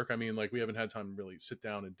knee jerk, I mean, like, we haven't had time to really sit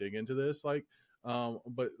down and dig into this, like,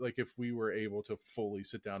 but like if we were able to fully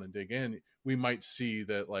sit down and dig in, we might see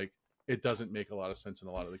that like it doesn't make a lot of sense in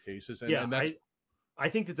a lot of the cases. And that's I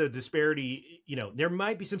think that the disparity, there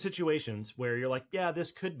might be some situations where you're like, yeah,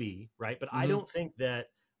 this could be right, but I don't think that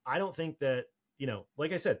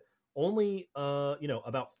like I said, only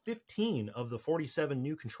about 15 of the 47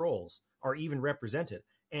 new controls are even represented,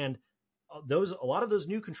 and a lot of those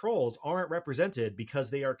new controls aren't represented because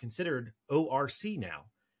they are considered ORC now.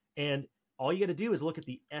 And all you got to do is look at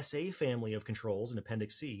the SA family of controls in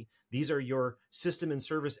Appendix C. These are your system and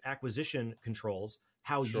service acquisition controls,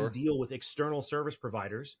 how you deal with external service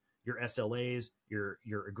providers your SLAs,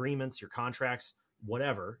 your agreements, your contracts,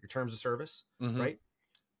 whatever, your terms of service, right?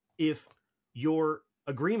 If your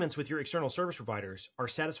agreements with your external service providers are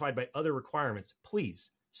satisfied by other requirements,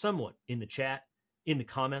 please, someone in the chat, in the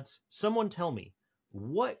comments, someone tell me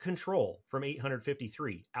what control from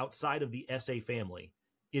 853 outside of the SA family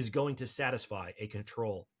is going to satisfy a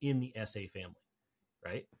control in the SA family,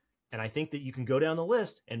 right? And I think that you can go down the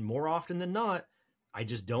list, and more often than not, I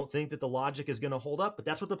just don't think that the logic is going to hold up. But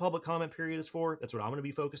that's what the public comment period is for. That's what I'm going to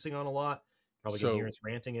be focusing on a lot. Probably going to hear us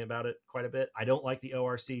ranting about it quite a bit. I don't like the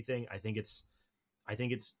ORC thing. I think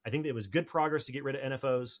it was good progress to get rid of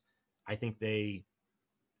NFOs. I think they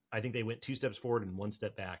went 2 steps forward and 1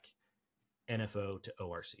 step back, NFO to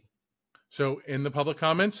ORC. So in the public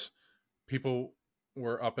comments, people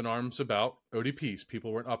were up in arms about ODPs.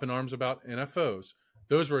 People were up in arms about NFOs.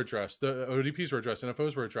 Those were addressed. The ODPs were addressed.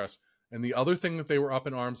 NFOs were addressed. And the other thing that they were up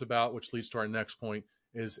in arms about, which leads to our next point,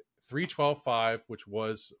 is 312.5, which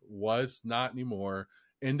was not anymore,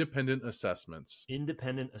 independent assessments.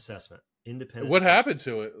 Independent assessment. What happened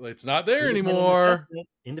to it? It's not there anymore.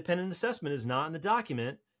 Independent assessment is not in the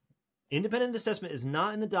document. Independent assessment is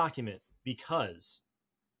not in the document because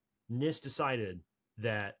NIST decided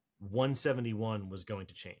that 171 was going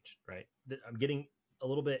to change, right? I'm getting a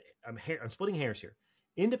little bit, I'm splitting hairs here.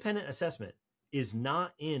 Independent assessment is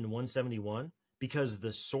not in 171 because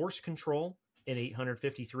the source control in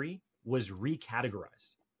 853 was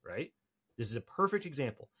recategorized, right? This is a perfect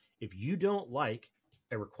example. If you don't like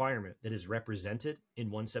a requirement that is represented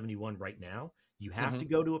in 171 right now, you have to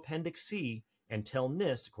go to Appendix C and tell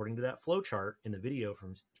NIST, according to that flow chart in the video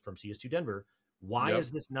from CS2 Denver, why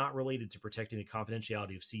is this not related to protecting the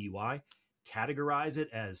confidentiality of CUI? Categorize it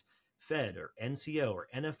as Fed or NCO or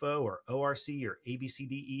NFO or ORC or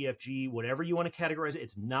ABCDEFG, whatever you want to categorize it.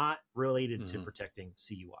 It's not related to protecting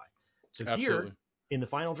CUI. So here in the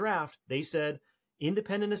final draft, they said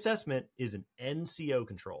independent assessment is an NCO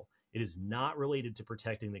control. It is not related to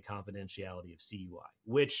protecting the confidentiality of CUI,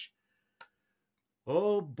 which,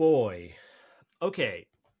 oh boy. Okay.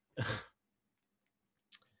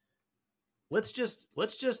 Let's just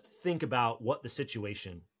think about what the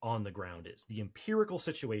situation on the ground is, the empirical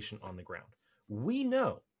situation on the ground. We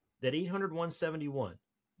know that 801.71,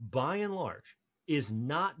 by and large, is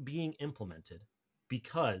not being implemented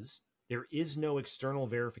because there is no external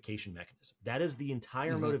verification mechanism. That is the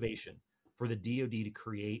entire motivation for the DoD to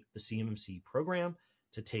create the CMMC program,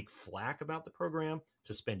 to take flack about the program,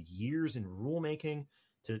 to spend years in rulemaking,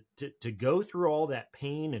 to go through all that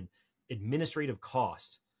pain and administrative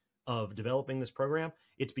cost of developing this program.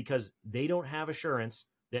 It's because they don't have assurance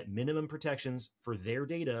that minimum protections for their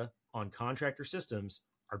data on contractor systems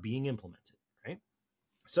are being implemented, right?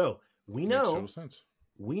 So we know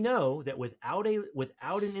that without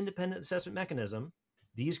an independent assessment mechanism,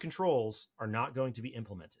 these controls are not going to be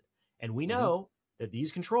implemented. And we know that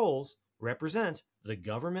these controls represent the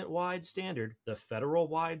government-wide standard, the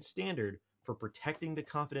federal-wide standard for protecting the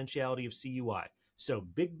confidentiality of CUI. So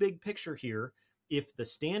big picture here, if the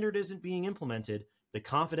standard isn't being implemented, the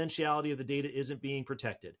confidentiality of the data isn't being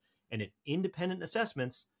protected. And if independent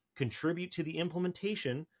assessments contribute to the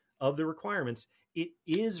implementation of the requirements, it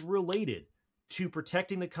is related to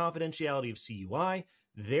protecting the confidentiality of CUI.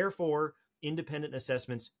 Therefore, independent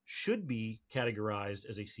assessments should be categorized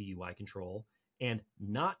as a CUI control and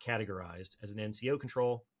not categorized as an NCO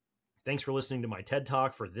control. Thanks for listening to my TED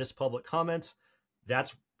Talk for this public comments.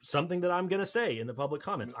 That's something that I'm going to say in the public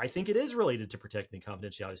comments. I think it is related to protecting the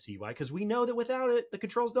confidentiality of CUI because we know that without it, the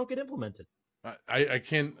controls don't get implemented. I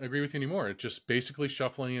can't agree with you anymore. It's just basically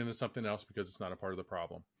shuffling into something else because it's not a part of the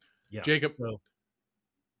problem. Yeah. Jacob,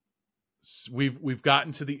 we've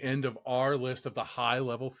gotten to the end of our list of the high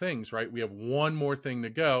level things, right? We have one more thing to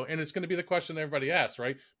go, and it's going to be the question that everybody asks,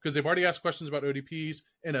 right? Because they've already asked questions about ODPs,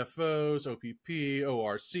 NFOs, OPP,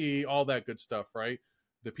 ORC, all that good stuff, right?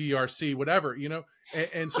 The PRC, whatever,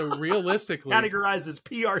 and so realistically, categorized as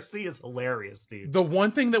PRC is hilarious, dude. The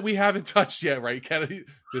one thing that we haven't touched yet, right?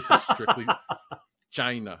 This is strictly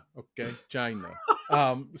China, okay? China.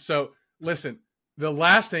 So listen, the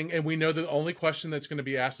last thing, and we know the only question that's going to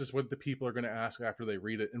be asked is what the people are going to ask after they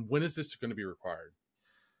read it, and when is this going to be required?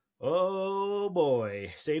 Oh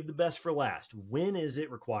boy, save the best for last. When is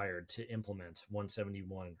it required to implement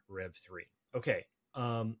 171 Rev 3? Okay.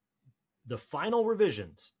 The final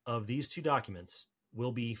revisions of these two documents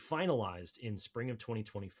will be finalized in spring of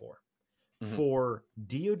 2024. For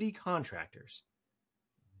DoD contractors,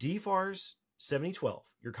 DFARS 7012,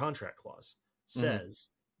 your contract clause, says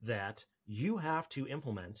that you have to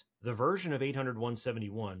implement the version of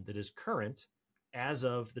 801.71 that is current as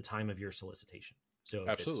of the time of your solicitation. So if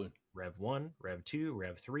Absolutely. it's Rev 1, Rev 2,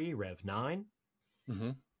 Rev 3, Rev 9, Rev 2, Rev 3, Rev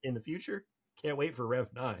 9 in the future, can't wait for Rev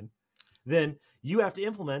 9, then you have to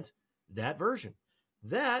implement that version.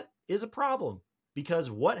 That is a problem, because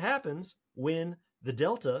what happens when the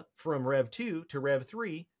delta from Rev 2 to Rev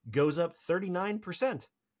 3 goes up 39%?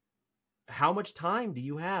 How much time do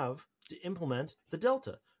you have to implement the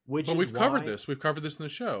delta? But we've covered this. We've covered this in the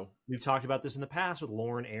show. We've talked about this in the past with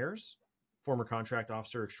Lauren Ayers, former contract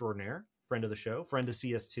officer extraordinaire, friend of the show, friend of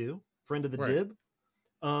CS2, friend of the DIB.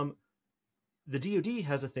 The DoD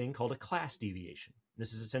has a thing called a class deviation.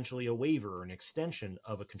 This is essentially a waiver or an extension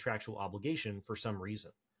of a contractual obligation for some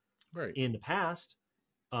reason. Right. In the past,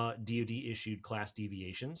 DoD issued class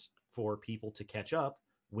deviations for people to catch up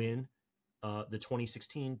when the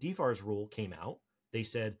 2016 DFARS rule came out. They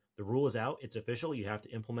said the rule is out, it's official, you have to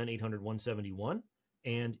implement 800-171,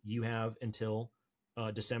 and you have until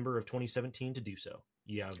December of 2017 to do so.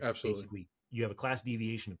 You have basically you have a class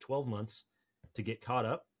deviation of 12 months to get caught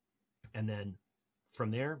up, and then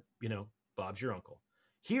from there, Bob's your uncle.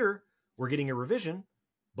 Here, we're getting a revision,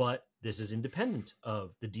 but this is independent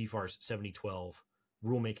of the DFARS 7012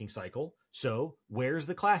 rulemaking cycle. So where's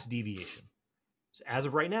the class deviation? So as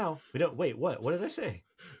of right now, we don't. Wait, what? What did I say?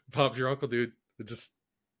 Bob's your uncle, dude.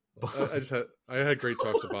 I had great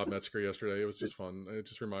talks with Bob Metzger yesterday. It was just fun. It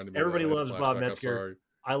just reminded me. Everybody loves Bob Metzger.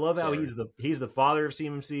 I love how he's the father of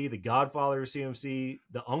CMMC, the godfather of CMMC,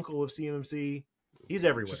 the uncle of CMMC. He's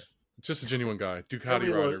everywhere. Just a genuine guy.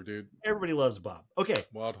 Ducati rider, dude. Everybody loves Bob. Okay.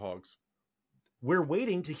 Wild hogs. We're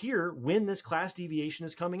waiting to hear when this class deviation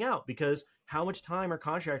is coming out, because how much time are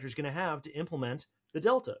contractors going to have to implement the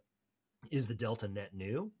Delta? Is the Delta net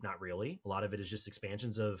new? Not really. A lot of it is just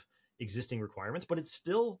expansions of existing requirements, but it's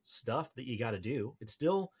still stuff that you got to do. It's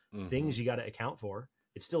still things you got to account for.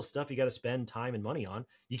 It's still stuff you got to spend time and money on.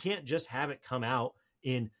 You can't just have it come out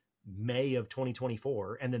in May of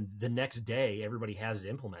 2024 and then the next day everybody has it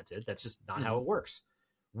implemented. That's just not how it works.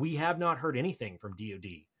 We have not heard anything from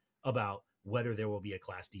DoD about whether there will be a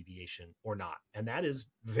class deviation or not, and that is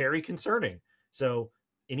very concerning. So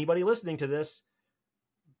anybody listening to this,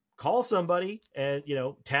 call somebody and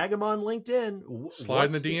tag them on LinkedIn. Slide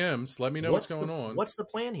in the DMs. Let me know what's going on. What's the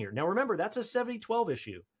plan here? Now remember, that's a 7012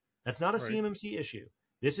 issue. That's not a CMMC issue.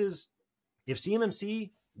 This is, if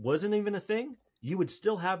CMMC wasn't even a thing, you would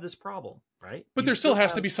still have this problem, right? But there still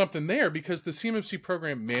has to be something there, because the CMMC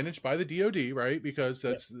program managed by the DoD, right? Because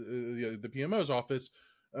that's the PMO's office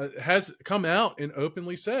has come out and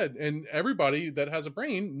openly said, and everybody that has a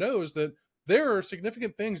brain knows that there are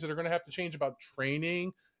significant things that are going to have to change about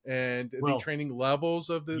training and the training levels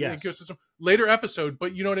of the ecosystem. Later episode,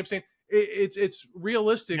 but you know what I'm saying? It's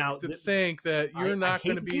realistic to think that you're not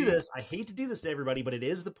going to be. I hate to do this to everybody, but it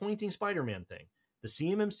is the pointing Spider-Man thing. The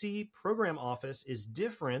CMMC program office is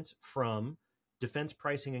different from Defense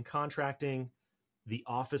Pricing and Contracting, the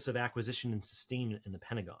Office of Acquisition and Sustainment in the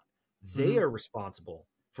Pentagon. They are responsible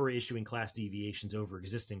for issuing class deviations over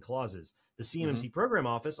existing clauses. The CMMC program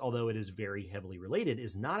office, although it is very heavily related,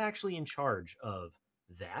 is not actually in charge of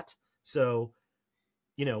that. So,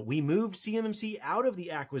 we moved CMMC out of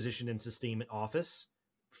the Acquisition and Sustainment Office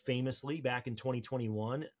famously back in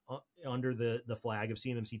 2021 under the flag of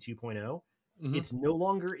CMMC 2.0. It's no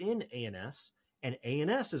longer in ANS, and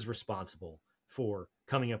ANS is responsible for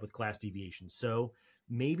coming up with class deviations. So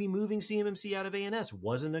maybe moving CMMC out of ANS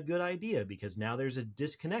wasn't a good idea, because now there's a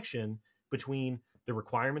disconnection between the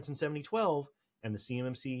requirements in 7012 and the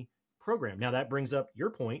CMMC program. Now that brings up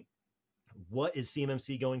your point. What is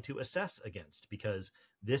CMMC going to assess against? Because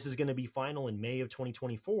this is going to be final in May of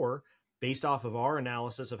 2024, based off of our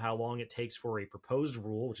analysis of how long it takes for a proposed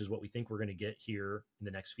rule, which is what we think we're going to get here in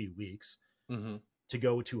the next few weeks, to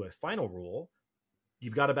go to a final rule.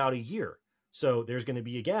 You've got about a year. So there's going to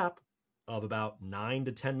be a gap of about 9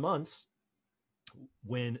 to 10 months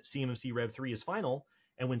when CMMC Rev 3 is final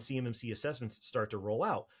and when CMMC assessments start to roll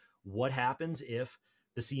out. What happens if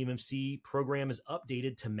the CMMC program is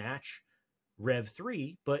updated to match Rev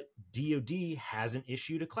 3, but DoD hasn't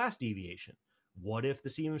issued a class deviation? What if the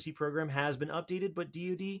CMMC program has been updated, but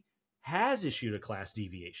DoD has issued a class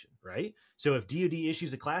deviation, right? So if DoD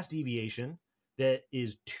issues a class deviation that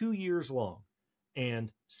is 2 years long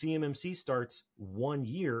and CMMC starts 1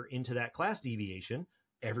 year into that class deviation,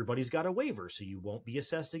 everybody's got a waiver, so you won't be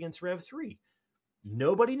assessed against Rev 3.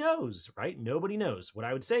 Nobody knows, right? Nobody knows. What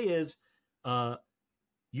I would say is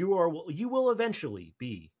you will eventually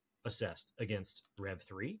be assessed against Rev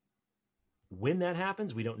 3. When that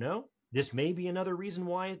happens, we don't know. This may be another reason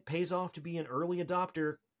why it pays off to be an early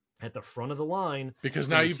adopter at the front of the line. Because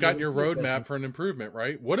now you've gotten your CMMC roadmap for an improvement,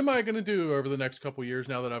 right? What am I going to do over the next couple of years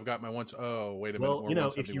now that I've got my once? Oh, wait a minute. Well, you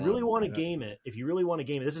know, if you really want to game it,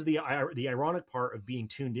 this is the ironic part of being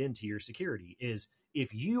tuned into your security is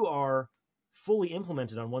if you are fully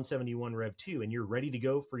implemented on 171 Rev 2 and you're ready to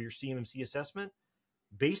go for your CMMC assessment,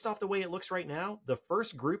 based off the way it looks right now, the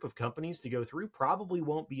first group of companies to go through probably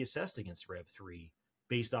won't be assessed against Rev 3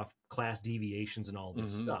 based off class deviations and all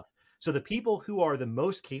this stuff. So the people who are the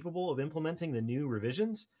most capable of implementing the new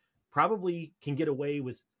revisions probably can get away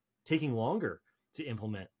with taking longer to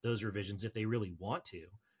implement those revisions if they really want to.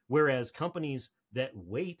 Whereas companies that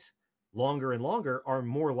wait longer and longer are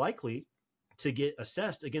more likely to get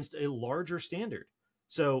assessed against a larger standard.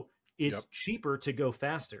 So it's cheaper to go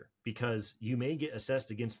faster because you may get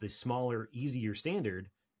assessed against the smaller, easier standard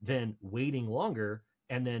than waiting longer.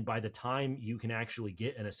 And then by the time you can actually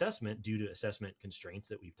get an assessment due to assessment constraints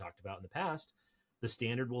that we've talked about in the past, the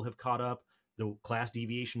standard will have caught up, the class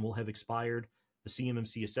deviation will have expired, the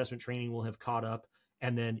CMMC assessment training will have caught up,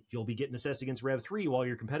 and then you'll be getting assessed against Rev 3 while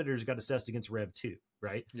your competitors got assessed against Rev 2,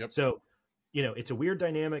 right? Yep. So, you know, it's a weird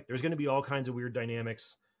dynamic. There's going to be all kinds of weird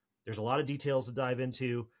dynamics. There's a lot of details to dive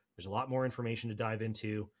into. There's a lot more information to dive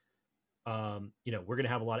into. You know, we're going to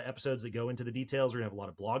have a lot of episodes that go into the details. We're going to have a lot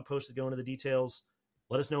of blog posts that go into the details.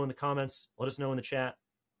 Let us know in the comments. Let us know in the chat.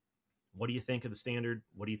 What do you think of the standard?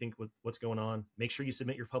 What do you think what's going on? Make sure you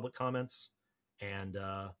submit your public comments. And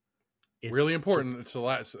it's really important. It's a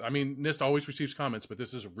lot. I mean, NIST always receives comments, but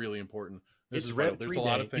this is really important. This is vital. There's a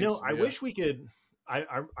lot of things. You know, I wish we could.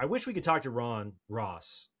 I wish we could talk to Ron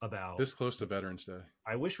Ross about this close to Veterans Day.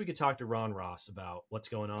 I wish we could talk to Ron Ross about what's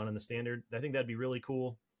going on in the standard. I think that'd be really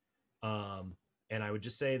cool. And I would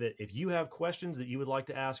just say that if you have questions that you would like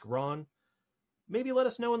to ask Ron, maybe let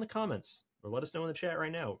us know in the comments or let us know in the chat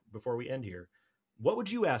right now before we end here. What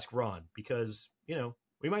would you ask Ron? Because, you know,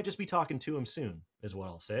 we might just be talking to him soon is what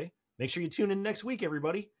I'll say. Make sure you tune in next week,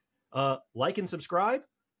 everybody. Like and subscribe.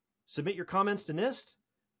 Submit your comments to NIST.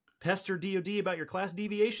 Pester DoD about your class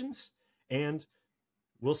deviations. And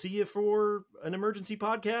we'll see you for an emergency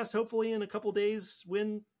podcast, hopefully in a couple days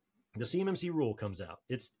when the CMMC rule comes out.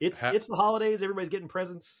 It's the holidays. Everybody's getting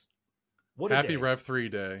presents. Happy Rev 3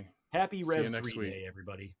 day. Happy Rev 3 day,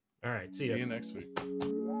 everybody. All right. See you next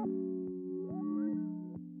week.